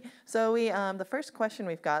 Sweet. So the first question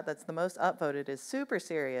we've got that's the most upvoted is super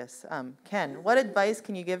serious. Ken, what advice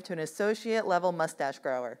can you give to an associate level mustache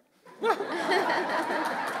grower?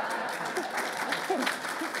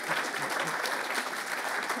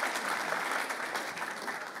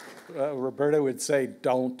 Roberta would say,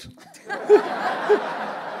 don't.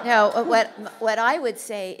 No, what I would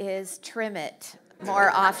say is trim it more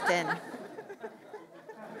often.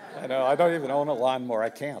 I know, I don't even own a lawnmower, I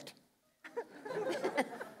can't.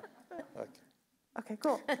 Okay,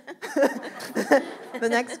 cool. The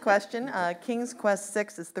next question, King's Quest VI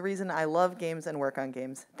is the reason I love games and work on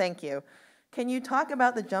games. Thank you. Can you talk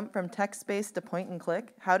about the jump from text-based to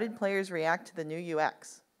point-and-click? How did players react to the new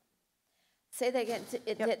UX? Say that again.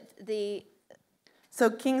 So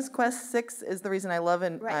King's Quest VI is the reason I love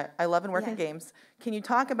and work in games. Can you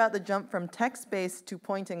talk about the jump from text-based to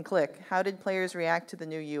point-and-click? How did players react to the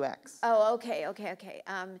new UX? Oh, okay.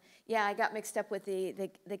 Yeah, I got mixed up with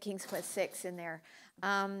the King's Quest VI in there.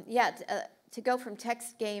 To go from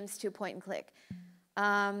text games to point-and-click.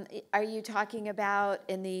 Are you talking about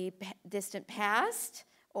in the distant past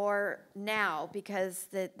or now? Because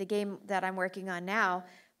the game that I'm working on now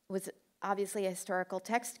was obviously a historical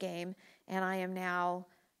text game, and I am now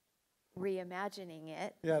reimagining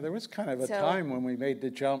it. Yeah, there was kind of a time when we made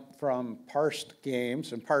the jump from parsed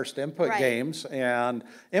games and parsed input games, and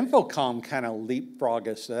Infocom kind of leapfrogged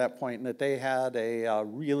us to that point, in that they had a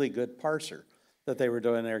really good parser that they were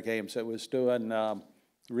doing in their games. It was doing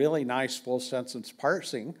really nice full sentence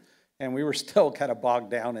parsing, and we were still kind of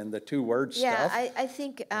bogged down in the two-word stuff. I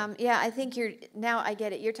think you're, now I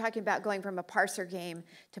get it. You're talking about going from a parser game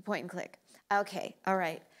to point and click. Okay, all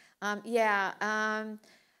right.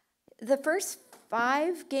 The first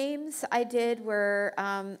 5 games I did were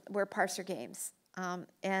parser games,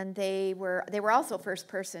 and they were also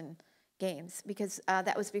first-person games, because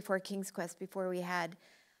that was before King's Quest, before we had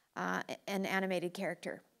an animated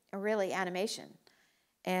character, really animation.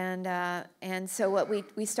 And so what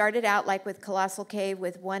we started out like with Colossal Cave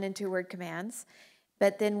with 1- and 2-word commands,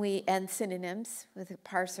 but then and synonyms. With a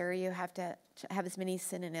parser, you have to have as many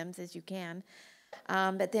synonyms as you can.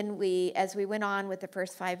 But then as we went on with the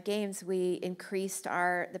first 5 games, we increased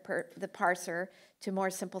the parser to more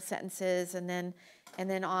simple sentences, and then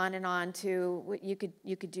on and on to you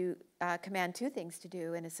could do command 2 things to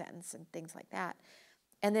do in a sentence and things like that.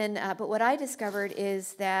 And then, but what I discovered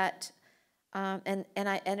is that, and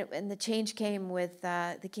the change came with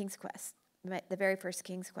the King's Quest, the very first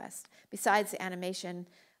King's Quest. Besides the animation,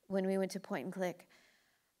 when we went to point and click.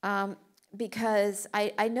 because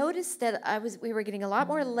I noticed that we were getting a lot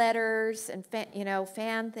more letters and fan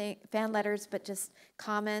letters, but just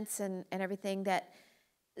comments and everything, that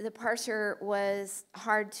the parser was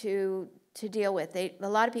hard to deal with. A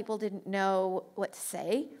lot of people didn't know what to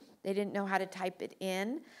say. They didn't know how to type it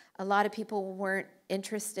in. A lot of people weren't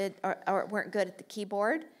interested or weren't good at the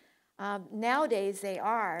keyboard. Nowadays they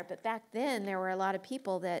are, but back then there were a lot of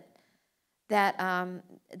people that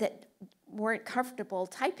weren't comfortable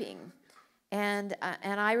typing. And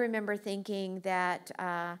I remember thinking that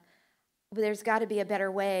there's got to be a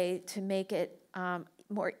better way to make it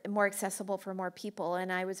more accessible for more people.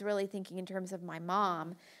 And I was really thinking in terms of my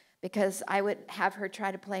mom, because I would have her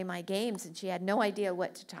try to play my games, and she had no idea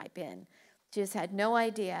what to type in. She just had no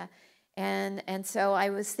idea. And so I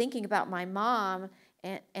was thinking about my mom,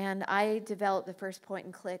 and I developed the first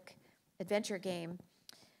point-and-click adventure game,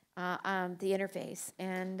 the interface.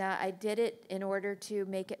 And I did it in order to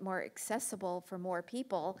make it more accessible for more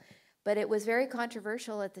people. But it was very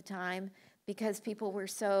controversial at the time, because people were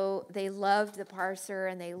they loved the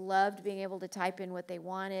parser, and they loved being able to type in what they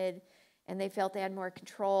wanted, and they felt they had more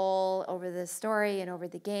control over the story and over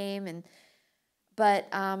the game. But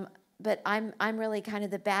I'm really kind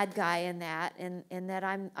of the bad guy in that, in that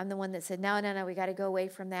I'm the one that said, no, we got to go away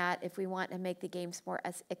from that if we want to make the games more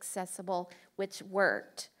accessible, which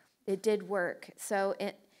worked. It did work. So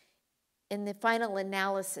in the final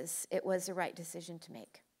analysis, it was the right decision to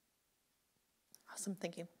make. Awesome,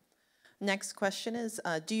 thank you. Next question is,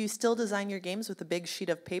 do you still design your games with a big sheet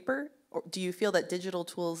of paper, or do you feel that digital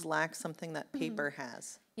tools lack something that paper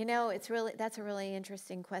has? You know, that's a really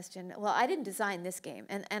interesting question. Well, I didn't design this game,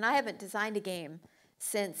 and I haven't designed a game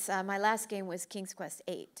since my last game was King's Quest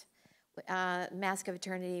VIII, Mask of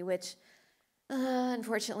Eternity, which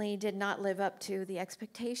unfortunately did not live up to the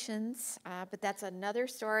expectations, but that's another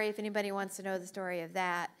story. If anybody wants to know the story of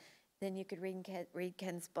that, then you could read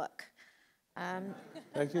Ken's book.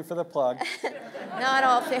 Thank you for the plug. Not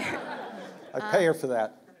all fair. I pay her for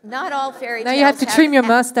that. Not all fairy tales. Now you have to trim your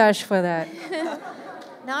mustache for that.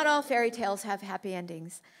 Not all fairy tales have happy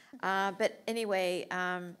endings. But anyway,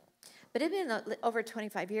 but it's been over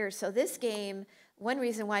 25 years. So this game, one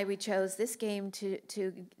reason why we chose this game to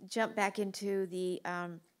jump back into the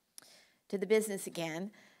business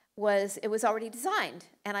again was it was already designed.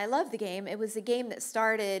 And I love the game. It was the game that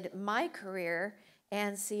started my career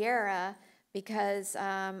and Sierra, because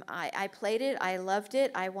I played it, I loved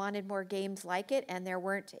it, I wanted more games like it, and there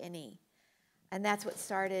weren't any. And that's what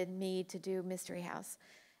started me to do Mystery House.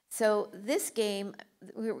 So this game,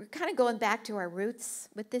 we were kind of going back to our roots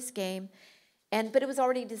with this game, but it was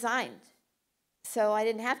already designed. So I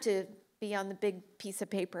didn't have to be on the big piece of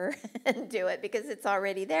paper and do it, because it's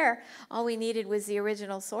already there. All we needed was the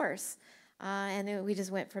original source, and we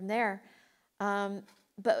just went from there.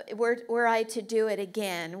 But were I to do it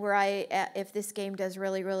again, if this game does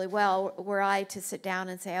really, really well, were I to sit down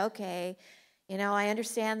and say, okay, I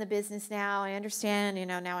understand the business now, I understand,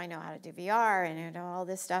 now I know how to do VR and all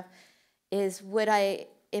this stuff,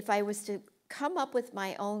 if I was to come up with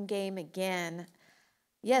my own game again,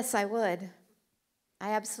 yes, I would.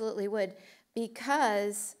 I absolutely would.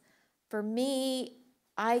 Because for me,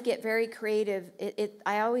 I get very creative.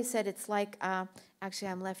 I always said it's like, actually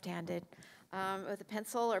I'm left-handed, with a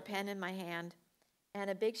pencil or pen in my hand and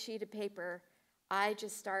a big sheet of paper, I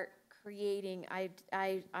just start creating.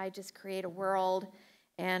 I just create a world,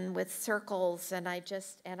 and with circles, and I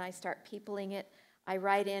start peopling it. I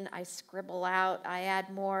write in, I scribble out, I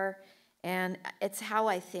add more, and it's how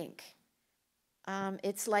I think.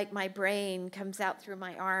 It's like my brain comes out through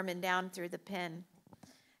my arm and down through the pen,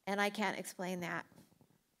 and I can't explain that.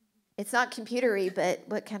 It's not computery, but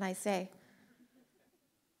what can I say?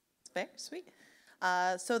 Very sweet.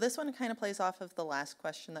 So this one kind of plays off of the last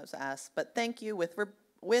question that was asked, but thank you. With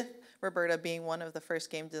Roberta being one of the first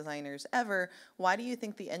game designers ever, why do you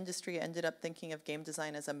think the industry ended up thinking of game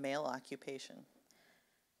design as a male occupation?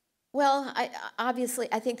 Well,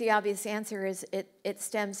 I think the obvious answer is it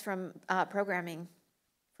stems from programming,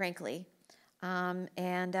 frankly,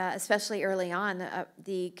 and especially early on,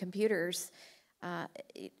 the computers.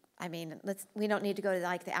 I mean, we don't need to go to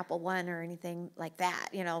like the Apple I or anything like that,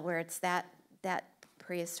 where it's that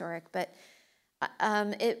prehistoric. But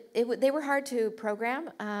they were hard to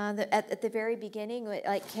program at the very beginning.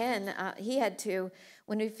 Like Ken, he had to,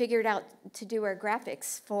 when we figured out to do our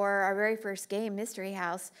graphics for our very first game, Mystery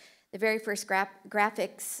House, the very first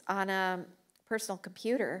graphics on a personal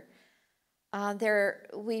computer.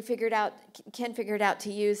 Ken figured out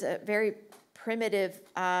to use a very primitive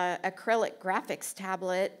acrylic graphics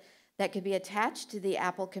tablet that could be attached to the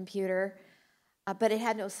Apple computer, but it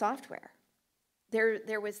had no software.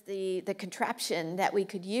 there was the contraption that we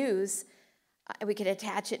could use. We could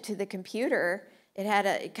attach it to the computer. It had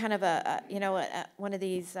a kind of one of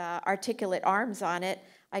these articulate arms on it.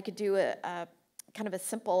 I could do a kind of a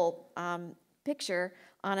simple picture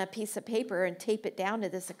on a piece of paper and tape it down to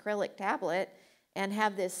this acrylic tablet and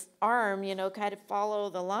have this arm, kind of follow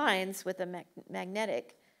the lines with a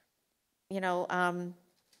magnetic,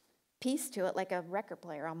 piece to it, like a record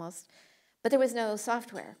player almost. But there was no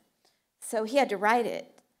software. So he had to write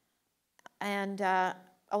it. And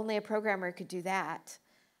only a programmer could do that.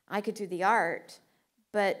 I could do the art,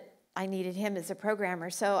 but I needed him as a programmer.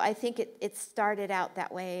 So I think it started out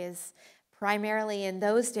that way, as primarily in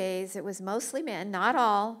those days, it was mostly men, not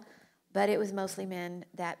all, but it was mostly men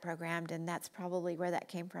that programmed, and that's probably where that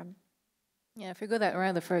came from. Yeah, if you go that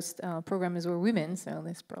around, the first programmers were women, so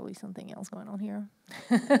there's probably something else going on here.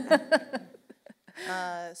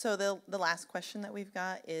 So the last question that we've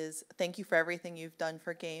got is, thank you for everything you've done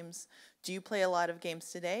for games. Do you play a lot of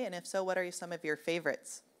games today? And if so, what are some of your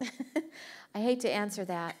favorites? I hate to answer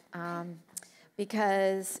that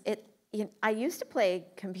because I used to play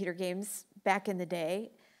computer games back in the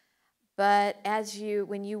day, but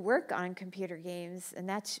when you work on computer games, and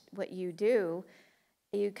that's what you do,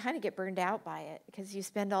 you kind of get burned out by it because you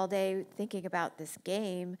spend all day thinking about this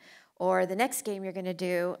game or the next game you're going to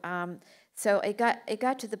do. So it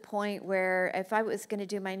got to the point where if I was going to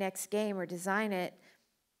do my next game or design it,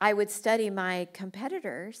 I would study my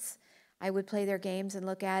competitors. I would play their games and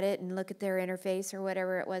look at it and look at their interface or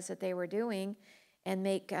whatever it was that they were doing, and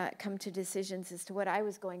come to decisions as to what I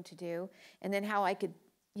was going to do, and then how I could,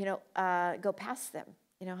 go past them.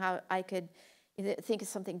 How I could think of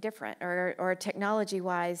something different or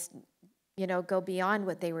technology-wise, go beyond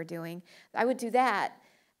what they were doing. I would do that.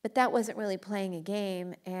 But that wasn't really playing a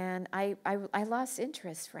game, and I lost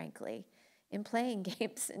interest, frankly, in playing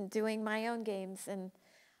games and doing my own games, and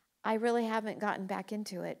I really haven't gotten back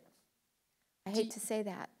into it. I hate to say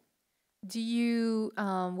that. Do you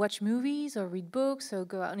watch movies or read books or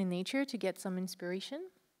go out in nature to get some inspiration?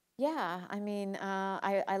 Yeah, I mean,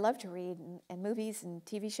 I love to read and movies and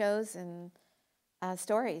TV shows and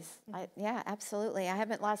stories. Yeah, absolutely. I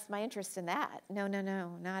haven't lost my interest in that. No,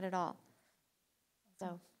 not at all.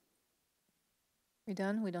 So. We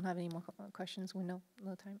done? We don't have any more questions? We know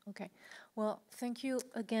no time? Okay. Well, thank you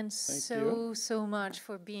again so much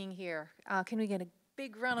for being here. Can we get a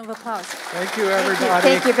big round of applause? Thank you, everybody.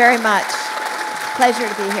 Thank you very much. Pleasure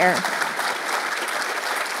to be here.